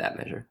by that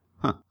measure.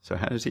 Huh. So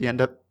how does he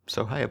end up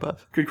so high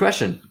above? Good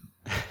question.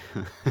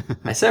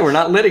 I said we're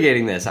not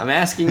litigating this. I'm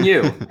asking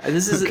you.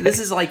 This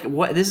is like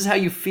what? This is how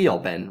you feel,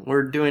 Ben.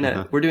 We're doing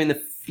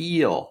the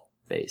feel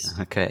phase.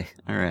 Okay.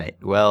 All right.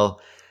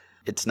 Well,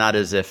 it's not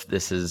as if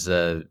this is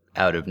a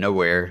out of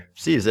nowhere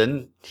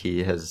season.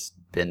 He has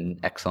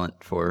been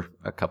excellent for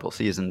a couple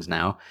seasons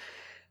now,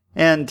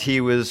 and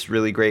he was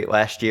really great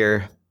last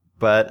year.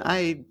 But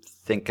I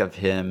think of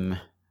him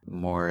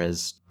more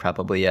as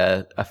probably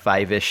a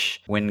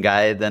 5-ish win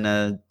guy than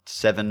a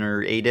 7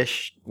 or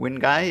 8-ish win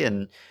guy,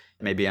 and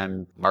maybe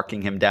I'm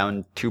marking him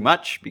down too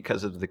much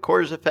because of the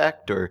Coors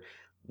effect, or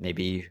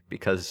maybe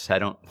because I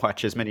don't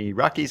watch as many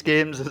Rockies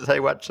games as I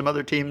watch some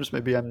other teams.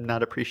 Maybe I'm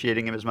not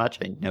appreciating him as much.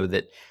 I know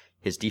that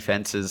his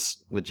defense is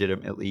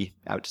legitimately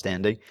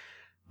outstanding.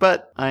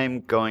 But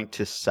I'm going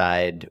to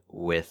side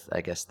with,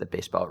 I guess, the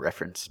Baseball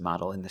Reference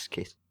model in this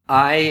case.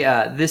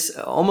 This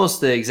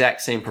almost the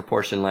exact same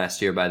proportion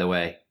last year, by the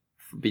way,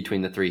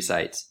 between the 3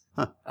 sites.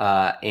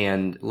 Huh.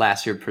 And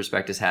last year,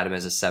 Prospectus had him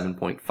as a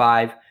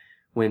 7.5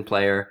 win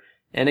player.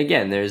 And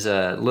again, there's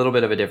a little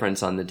bit of a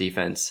difference on the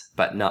defense,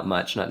 but not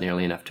much, not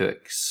nearly enough to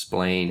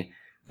explain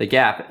the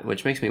gap,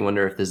 which makes me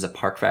wonder if this is a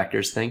park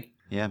factors thing.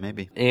 Yeah,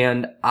 maybe.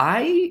 And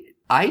I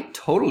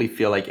totally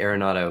feel like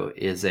Arenado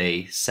is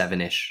a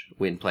 7-ish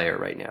win player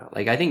right now.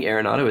 Like, I think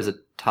Arenado is a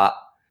top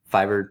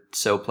 5 or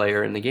so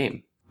player in the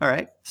game. All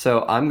right.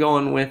 So I'm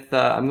going with the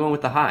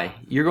high.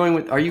 Are you going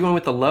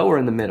with the low or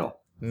in the middle?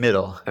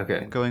 Middle. Okay.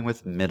 I'm going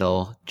with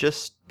middle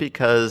just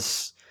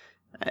because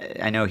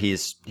I know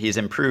he's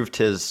improved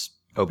his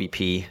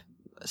OBP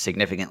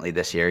significantly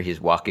this year.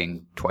 He's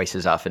walking twice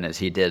as often as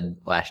he did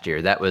last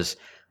year. That was,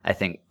 I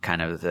think,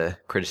 kind of the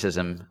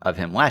criticism of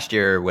him last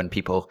year when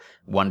people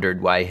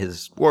wondered why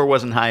his WAR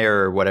wasn't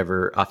higher or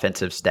whatever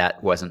offensive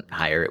stat wasn't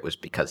higher. It was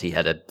because he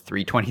had a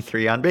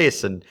 323 on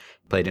base and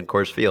played in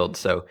Coors Field.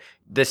 So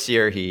this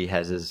year he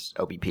has his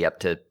OBP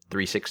up to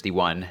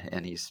 361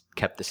 and he's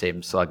kept the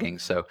same slugging.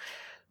 So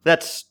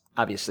that's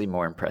obviously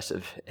more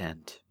impressive.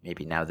 And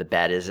maybe now the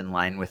bat is in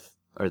line with,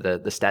 or the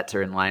stats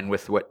are in line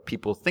with what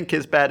people think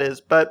his bat is,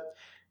 but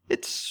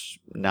it's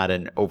not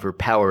an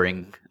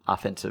overpowering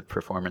offensive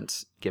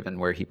performance given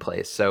where he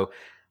plays. So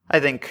I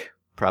think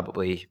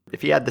probably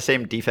if he had the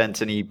same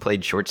defense and he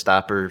played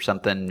shortstop or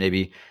something,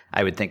 maybe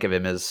I would think of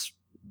him as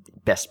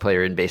best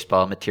player in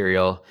baseball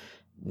material.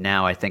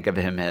 Now I think of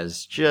him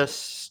as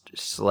just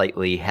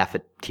slightly half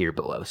a tier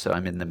below, so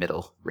I'm in the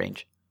middle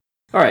range.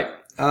 All right,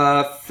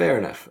 fair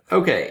enough.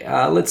 Okay,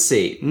 let's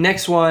see.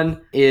 Next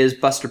one is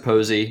Buster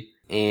Posey,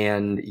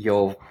 and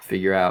you'll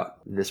figure out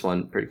this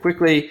one pretty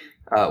quickly.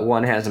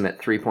 One has him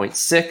at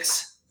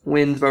 3.6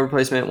 wins above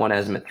replacement, one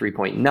has him at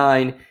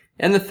 3.9,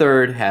 and the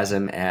third has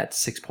him at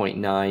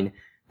 6.9.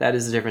 That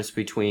is the difference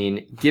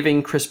between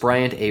giving Chris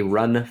Bryant a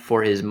run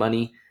for his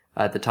money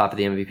at the top of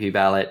the MVP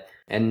ballot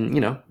and,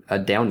 a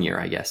down year,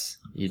 I guess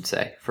you'd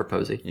say, for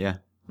Posey. Yeah.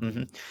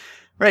 Mm-hmm.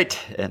 Right.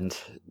 And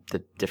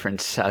the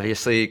difference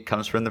obviously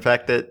comes from the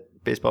fact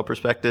that Baseball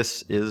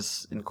Prospectus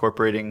is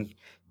incorporating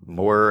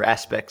more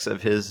aspects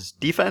of his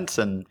defense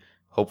and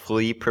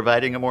hopefully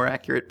providing a more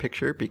accurate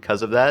picture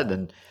because of that.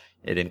 And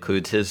it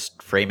includes his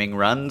framing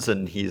runs,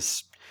 and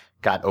he's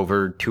got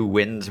over 2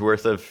 wins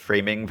worth of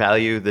framing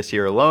value this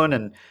year alone.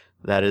 And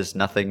that is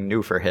nothing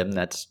new for him.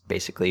 That's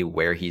basically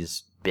where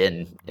he's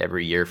been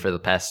every year for the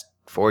past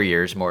 4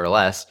 years, more or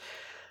less.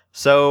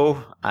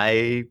 So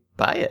I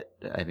buy it.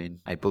 I mean,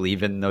 I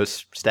believe in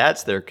those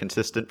stats. They're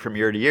consistent from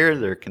year to year.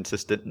 They're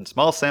consistent in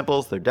small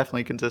samples. They're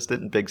definitely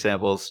consistent in big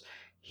samples.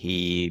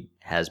 He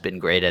has been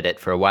great at it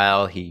for a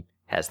while. He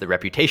has the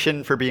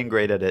reputation for being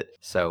great at it.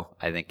 So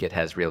I think it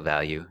has real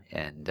value,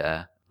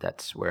 and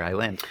that's where I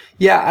land.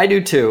 Yeah, I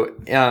do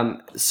too.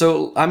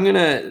 So I'm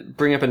gonna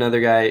bring up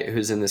another guy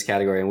who's in this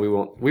category, and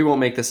we won't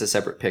make this a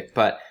separate pick,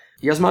 but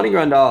Yasmani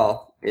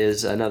Grandal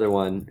is another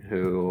one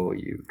who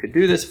you could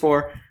do this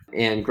for.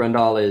 And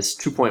Grandal is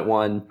 2.1,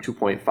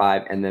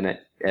 2.5, and then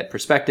at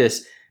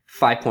Prospectus,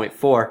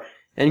 5.4.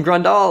 And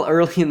Grandal,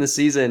 early in the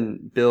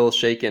season, Bill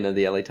Shaken of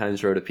the LA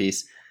Times wrote a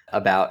piece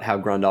about how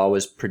Grandal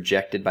was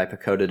projected by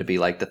PECOTA to be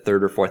like the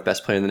 3rd or 4th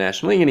best player in the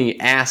National League. And he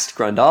asked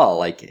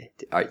Grandal,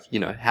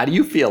 how do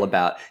you feel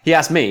about... Bill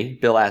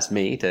asked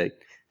me to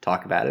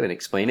talk about it and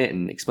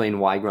explain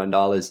why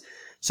Grandal is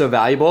so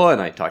valuable.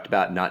 And I talked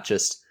about not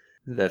just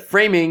the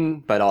framing,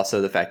 but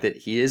also the fact that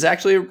he is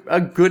actually a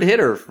good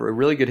hitter, a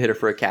really good hitter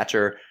for a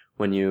catcher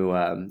when you,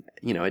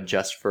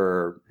 adjust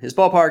for his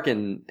ballpark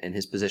and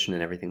his position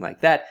and everything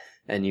like that,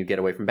 and you get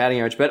away from batting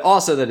average, but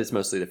also that it's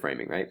mostly the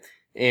framing, right?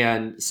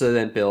 And so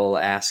then Bill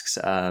asks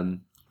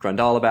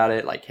Grandal about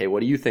it, like, hey,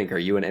 what do you think? Are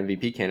you an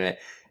MVP candidate?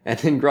 And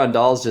then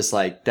Grandal's just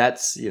like, that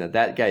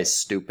guy is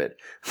stupid,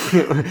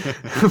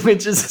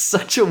 which is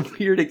such a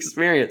weird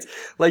experience.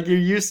 Like, you're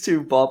used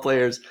to ball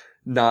players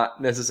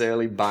not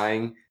necessarily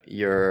buying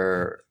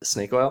your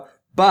snake oil,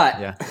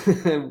 but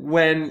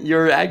when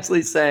you're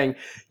actually saying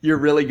you're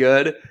really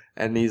good,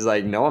 and he's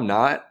like, no, I'm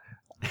not.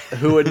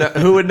 Who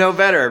would know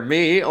better,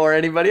 me or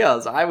anybody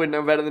else? I would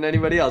know better than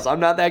anybody else. I'm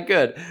not that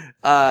good.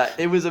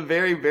 It was a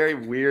very, very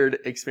weird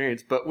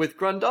experience. But with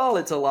Grandal,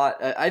 it's a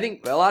lot. I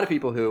think a lot of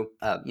people who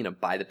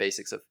buy the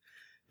basics of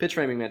pitch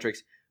framing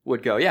metrics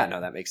would go, yeah, no,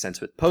 that makes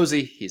sense with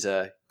Posey. He's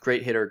a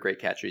great hitter, great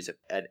catcher. He's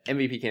an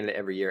MVP candidate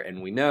every year,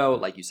 and we know,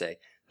 like you say,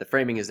 the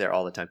framing is there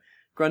all the time.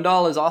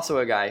 Grandal is also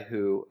a guy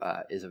who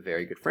is a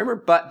very good framer,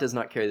 but does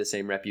not carry the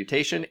same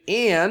reputation.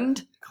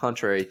 And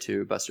contrary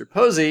to Buster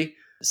Posey,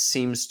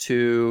 seems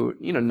to,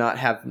 not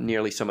have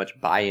nearly so much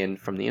buy-in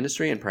from the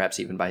industry and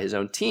perhaps even by his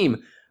own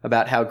team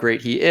about how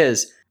great he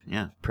is.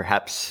 Yeah,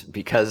 perhaps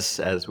because,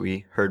 as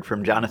we heard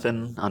from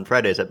Jonathan on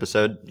Friday's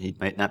episode, he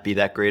might not be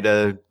that great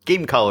a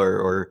game caller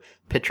or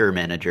pitcher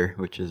manager,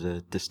 which is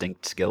a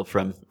distinct skill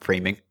from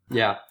framing.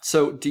 Yeah.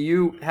 So do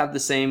you have the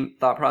same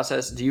thought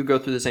process? Do you go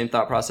through the same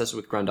thought process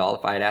with Grandal?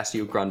 If I had asked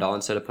you Grandal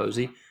instead of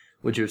Posey,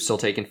 would you have still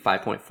taken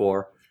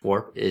 5.4?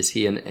 Or is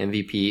he an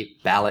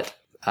MVP ballot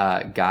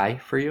guy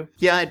for you?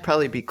 Yeah, I'd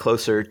probably be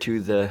closer to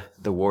the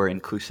WAR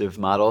inclusive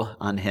model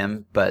on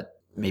him,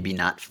 but maybe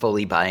not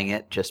fully buying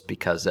it just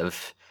because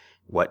of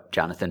what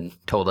Jonathan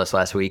told us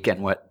last week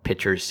and what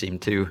pitchers seem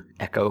to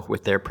echo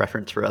with their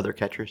preference for other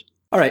catchers.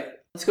 All right,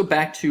 let's go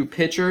back to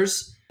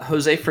pitchers.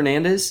 Jose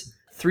Fernandez,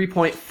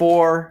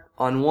 3.4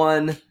 on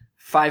one,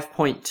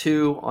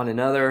 5.2 on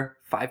another,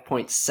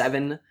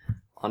 5.7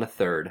 on a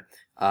third.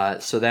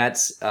 So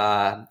that's,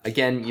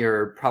 again,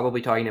 you're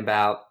probably talking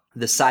about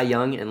the Cy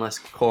Young, unless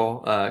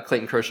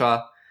Clayton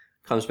Kershaw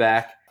comes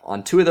back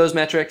on 2 of those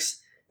metrics,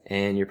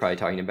 and you're probably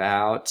talking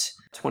about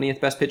 20th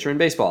best pitcher in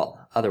baseball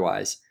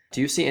otherwise. Do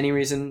you see any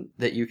reason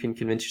that you can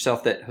convince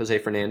yourself that Jose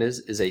Fernandez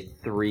is a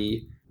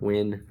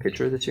 3-win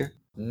pitcher this year?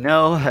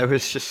 No, I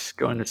was just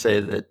going to say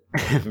that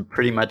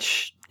pretty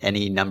much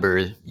any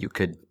number you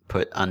could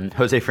put on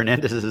Jose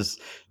Fernandez's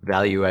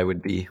value, I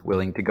would be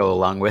willing to go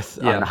along with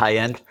on the high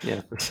end.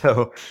 Yeah.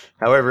 So,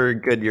 however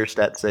good your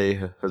stats say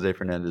Jose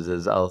Fernandez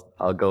is, I'll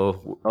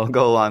go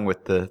along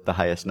with the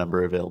highest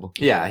number available.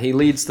 Yeah, he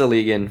leads the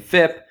league in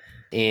FIP,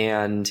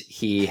 and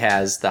he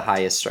has the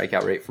highest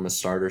strikeout rate from a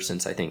starter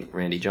since, I think,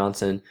 Randy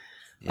Johnson.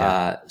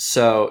 Yeah.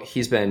 So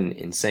he's been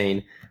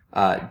insane.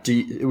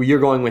 You're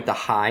going with the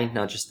high,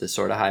 not just the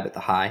sort of high, but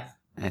the high?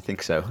 I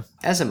think so.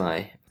 As am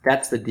I.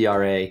 That's the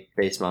DRA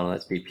base model.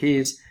 That's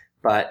BP's.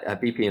 But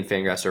BP and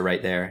Fangraphs are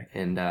right there.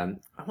 And I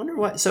wonder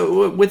what...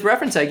 So with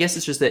reference, I guess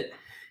it's just that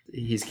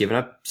he's given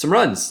up some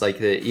runs. Like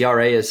the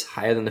ERA is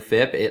higher than the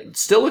FIP. It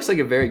still looks like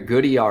a very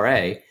good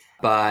ERA,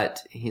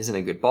 but he's in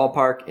a good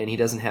ballpark, and he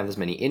doesn't have as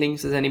many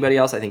innings as anybody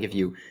else. I think if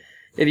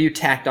you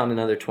tacked on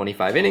another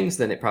 25 innings,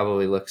 then it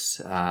probably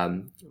looks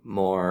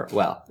more...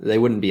 Well, they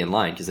wouldn't be in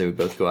line because they would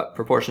both go up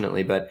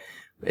proportionately. But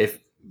if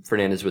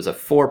Fernandez was a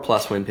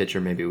 4+ win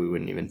pitcher, maybe we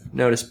wouldn't even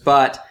notice.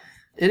 But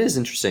it is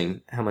interesting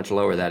how much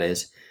lower that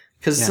is.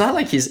 Because it's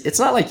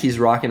not like he's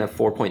rocking a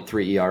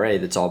 4.3 ERA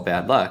that's all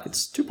bad luck.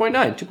 It's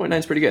 2.9. 2.9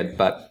 is pretty good,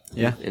 but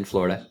in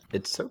Florida.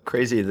 It's so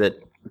crazy that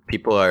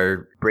people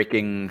are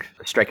breaking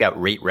strikeout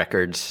rate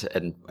records,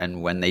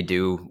 and when they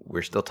do,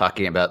 we're still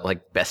talking about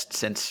like best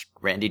since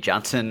Randy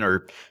Johnson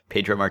or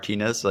Pedro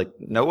Martinez. Like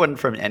no one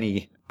from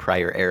any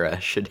prior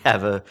era should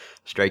have a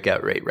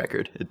strikeout rate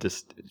record.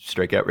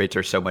 Strikeout rates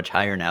are so much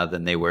higher now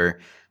than they were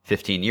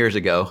 15 years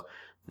ago.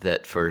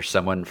 That for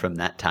someone from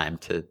that time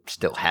to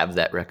still have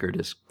that record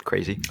is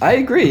crazy. I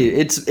agree.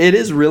 It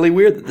is really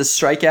weird that the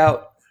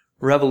strikeout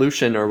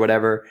revolution or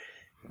whatever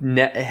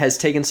has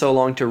taken so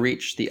long to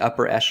reach the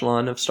upper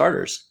echelon of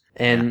starters.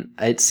 And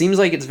it seems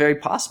like it's very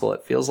possible.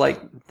 It feels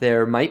like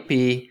there might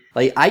be,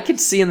 like I could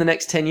see in the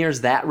next 10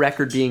 years that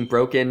record being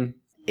broken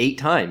 8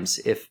 times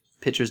if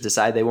pitchers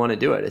decide they want to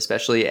do it,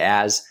 especially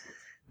as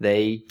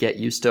they get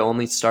used to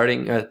only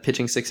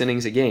pitching 6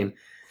 innings a game.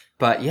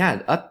 But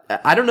yeah,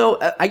 I don't know.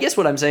 I guess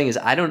what I'm saying is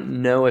I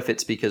don't know if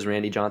it's because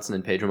Randy Johnson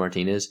and Pedro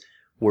Martinez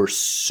were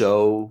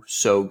so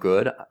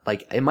good.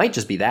 Like it might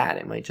just be that.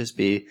 It might just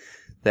be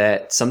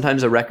that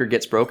sometimes a record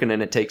gets broken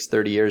and it takes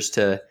 30 years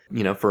to,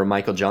 for a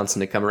Michael Johnson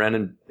to come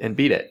around and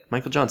beat it.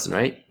 Michael Johnson,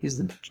 right? He's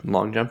the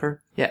long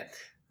jumper. Yeah,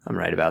 I'm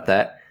right about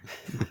that.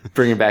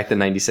 Bringing back the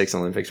 96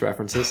 Olympics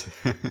references.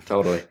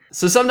 Totally.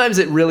 So sometimes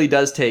it really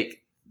does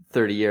take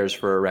 30 years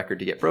for a record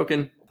to get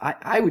broken.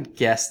 I would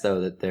guess,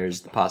 though, that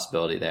there's the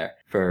possibility there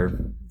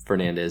for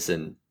Fernandez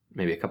and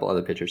maybe a couple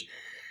other pitchers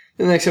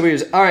in the next couple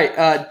years. All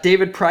right,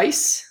 David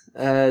Price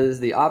is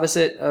the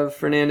opposite of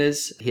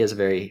Fernandez. He has a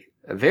very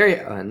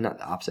not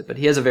the opposite, but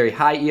he has a very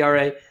high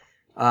ERA,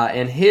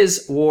 and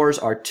his WARs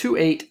are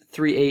 2.8,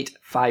 3.8,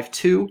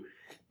 5.2,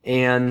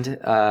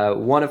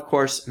 and one, of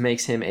course,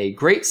 makes him a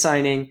great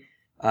signing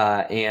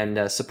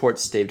and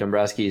supports Dave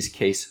Dombrowski's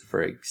case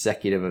for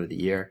Executive of the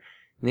Year.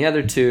 And the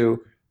other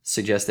two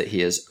suggest that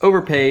he is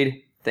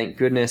overpaid. Thank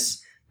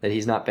goodness that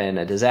he's not been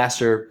a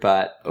disaster,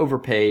 but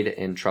overpaid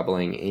and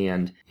troubling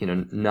and,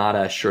 not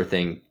a sure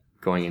thing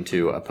going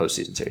into a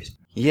postseason series.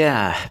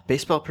 Yeah,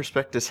 Baseball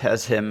Prospectus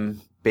has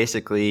him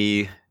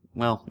basically,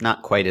 well,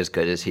 not quite as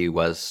good as he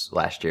was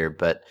last year,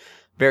 but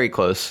very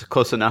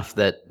close enough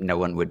that no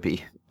one would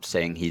be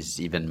saying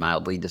he's even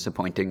mildly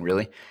disappointing,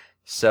 really.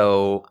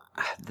 So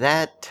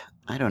that...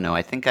 I don't know.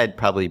 I think I'd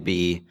probably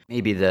be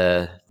maybe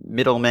the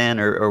middleman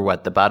or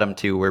what? The bottom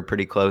two were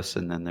pretty close,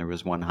 and then there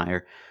was one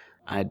higher.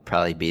 I'd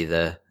probably be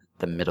the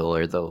middle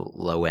or the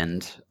low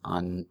end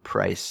on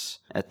Price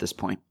at this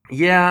point.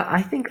 Yeah,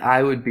 I think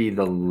I would be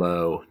the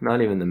low,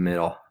 not even the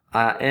middle.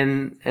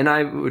 And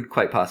I would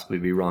quite possibly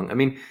be wrong. I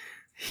mean,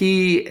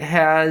 he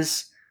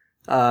has,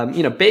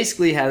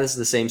 basically has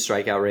the same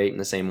strikeout rate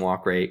and the same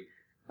walk rate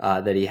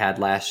that he had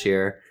last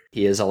year.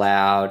 He is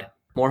allowed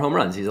more home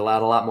runs. He's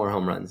allowed a lot more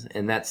home runs.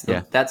 And that's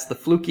the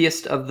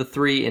flukiest of the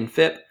 3 in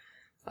FIP.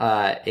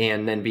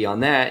 And then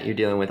beyond that, you're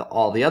dealing with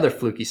all the other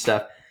fluky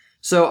stuff.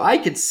 So I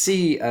could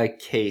see a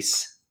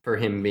case for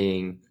him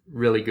being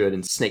really good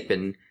and snake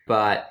bitten.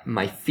 But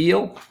I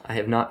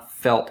have not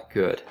felt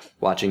good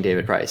watching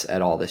David Price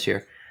at all this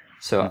year.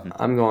 So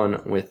I'm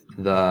going with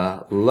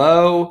the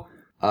low,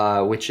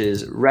 which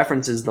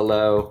references the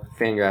low.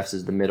 Fangraphs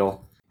is the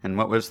middle. And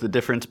what was the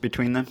difference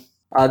between them?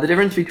 The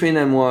difference between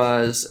them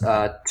was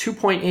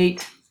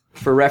 2.8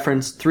 for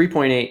reference,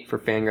 3.8 for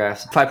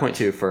Fangraphs,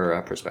 5.2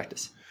 for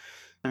Prospectus.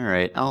 All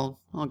right, I'll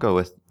go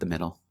with the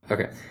middle.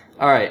 Okay.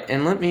 All right,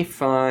 and let me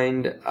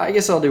find... I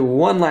guess I'll do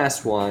one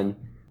last one.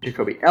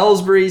 Jacoby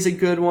Ellsbury's a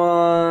good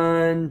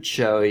one.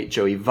 Joey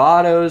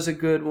Votto's a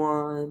good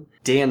one.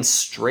 Dan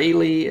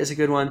Straley is a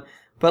good one.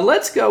 But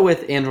let's go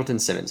with Andrelton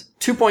Simmons.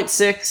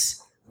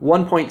 2.6,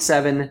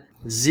 1.7...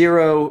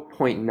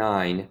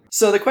 0.9.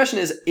 So the question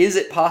is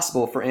it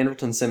possible for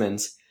Andrelton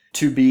Simmons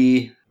to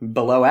be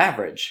below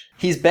average?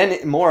 He's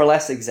been more or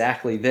less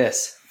exactly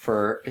this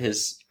for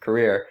his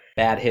career.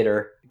 Bad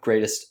hitter,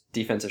 greatest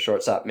defensive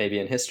shortstop maybe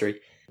in history.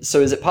 So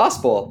is it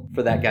possible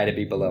for that guy to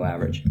be below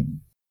average?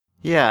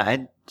 Yeah,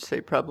 I'd say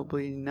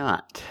probably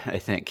not. I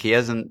think he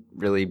hasn't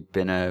really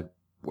been a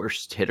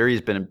worst hitter.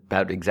 He's been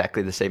about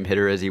exactly the same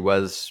hitter as he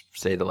was,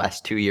 say, the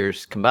last 2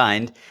 years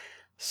combined.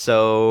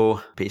 So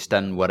based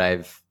on what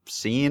I've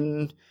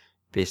seen,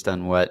 based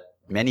on what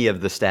many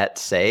of the stats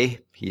say,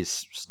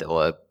 he's still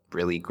a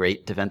really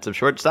great defensive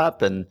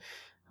shortstop, and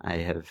I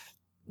have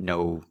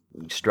no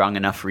strong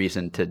enough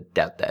reason to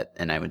doubt that.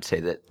 And I would say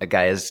that a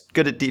guy as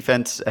good at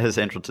defense as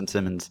Andrelton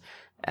Simmons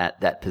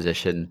at that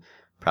position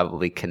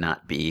probably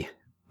cannot be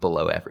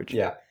below average.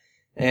 Yeah.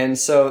 And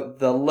so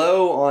the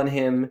low on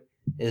him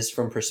is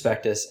from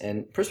Prospectus,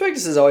 and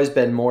Prospectus has always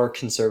been more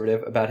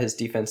conservative about his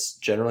defense,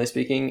 generally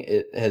speaking.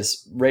 It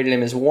has rated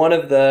him as one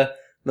of the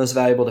most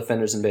valuable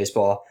defenders in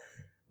baseball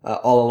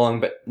all along,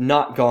 but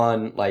not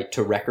gone like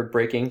to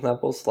record-breaking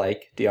levels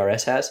like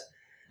DRS has.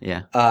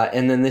 Yeah.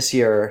 And then this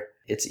year,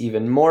 it's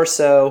even more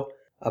so,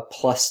 a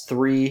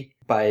 +3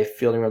 by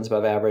fielding runs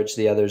above average.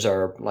 The others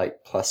are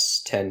like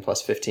 +10,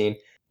 +15.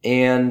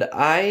 And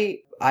I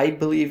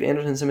believe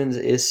Andrelton Simmons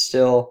is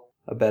still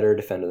a better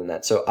defender than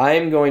that. So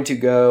I'll go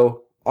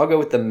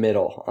with the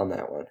middle on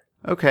that one.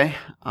 Okay.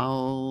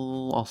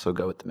 I'll also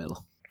go with the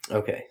middle.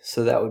 Okay,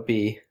 so that would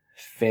be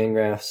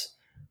Fangraphs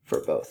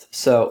for both.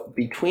 So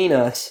between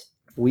us,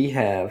 we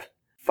have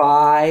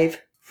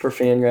 5 for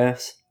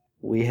Fangraphs,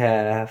 we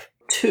have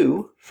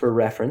 2 for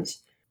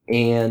Reference,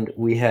 and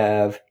we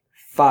have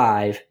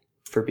 5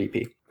 for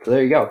BP. So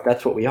there you go.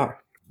 That's what we are.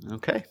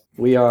 Okay.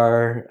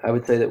 I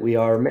would say that we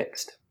are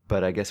mixed.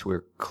 But I guess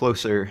we're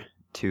closer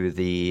to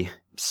the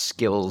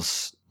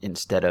skills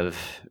instead of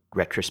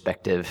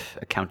retrospective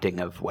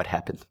accounting of what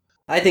happened.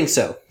 I think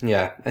so.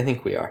 Yeah, I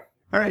think we are.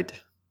 All right.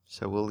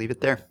 So we'll leave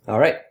it there. All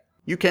right.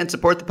 You can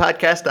support the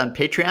podcast on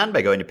Patreon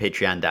by going to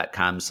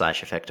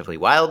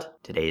patreon.com/effectivelywild.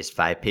 Today's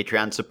 5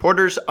 Patreon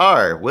supporters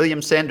are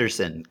William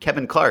Sanderson,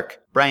 Kevin Clark,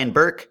 Brian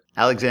Burke,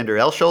 Alexander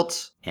L.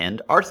 Schultz,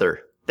 and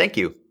Arthur. Thank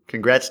you.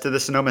 Congrats to the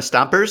Sonoma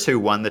Stompers, who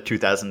won the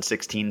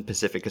 2016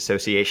 Pacific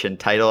Association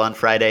title on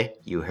Friday.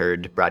 You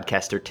heard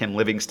broadcaster Tim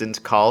Livingston's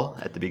call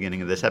at the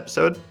beginning of this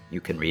episode.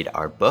 You can read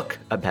our book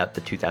about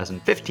the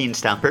 2015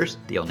 Stompers,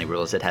 The Only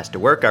Rules It Has to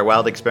Work, our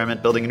wild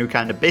experiment building a new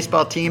kind of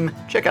baseball team.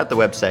 Check out the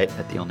website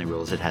at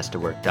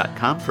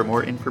theonlyrulesithastowork.com for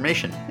more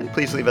information. And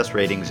please leave us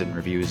ratings and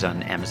reviews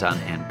on Amazon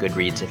and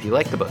Goodreads if you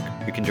like the book.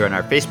 You can join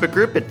our Facebook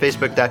group at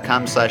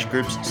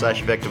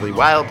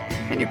facebook.com/groups/effectivelywild,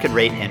 and you can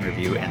rate and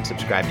review and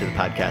subscribe to the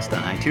podcast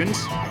on iTunes.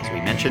 As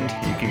we mentioned,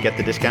 you can get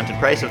the discounted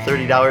price of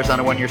 $30 on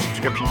a 1-year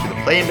subscription to the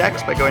Play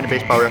Index by going to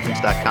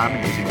baseballreference.com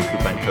and using the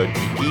coupon code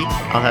PP.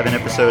 I'll have an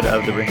episode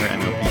of the Ringer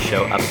MLB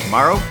show up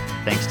tomorrow.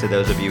 Thanks to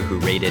those of you who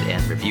rated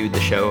and reviewed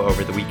the show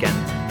over the weekend.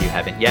 If you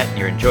haven't yet and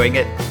you're enjoying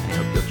it, I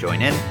hope you'll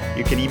join in.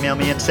 You can email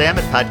me and Sam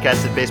at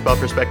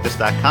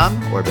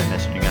podcast@baseballprospectus.com or by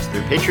messaging us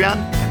through Patreon,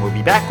 and we'll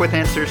be back with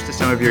answers to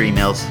some of your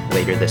emails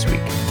later this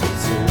week.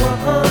 It's a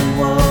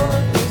war-on-war,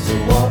 it's a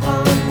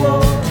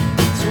war-on-war,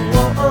 it's a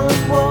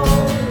war-on-war,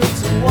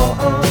 it's a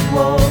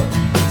war-on-war,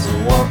 it's a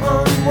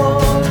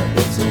war-on-war,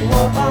 it's a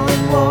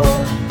war-on-war,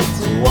 it's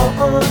a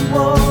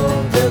war-on-war,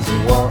 there's a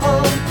war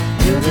on,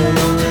 you're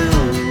gonna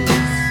lose,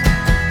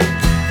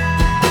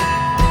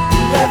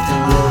 you have to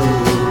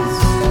lose,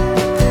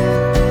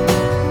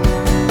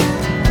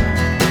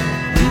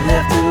 you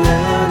have to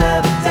learn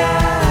how to die.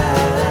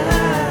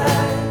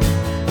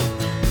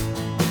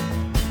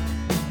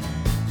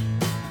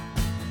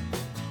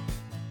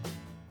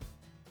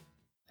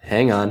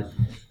 Hang on.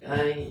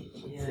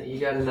 You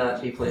gotta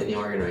not be playing the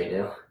organ right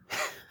now.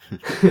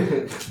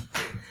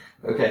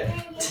 Okay.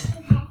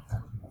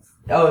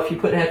 Oh, if you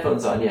put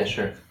headphones on, yeah,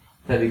 sure.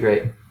 That'd be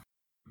great.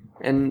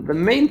 And the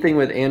main thing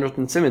with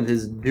Andrelton Simmons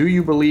is, do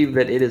you believe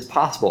that it is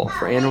possible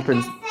for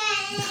Andrelton...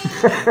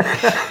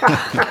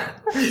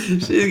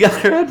 She's got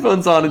her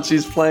headphones on and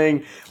she's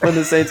playing When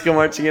the Saints Go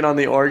Marching In on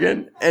the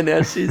organ, and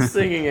as she's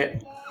singing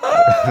it,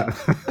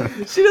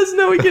 she doesn't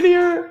know we can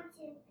hear her.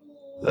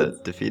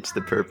 That defeats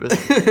the purpose.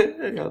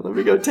 Hang on, let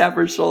me go tap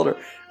her shoulder.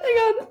 Hang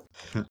on.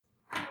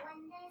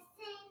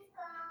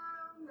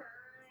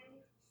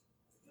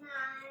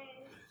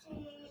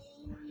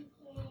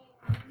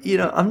 You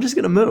know, I'm just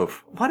gonna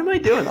move. What am I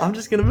doing? I'm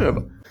just gonna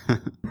move.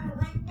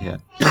 Yeah.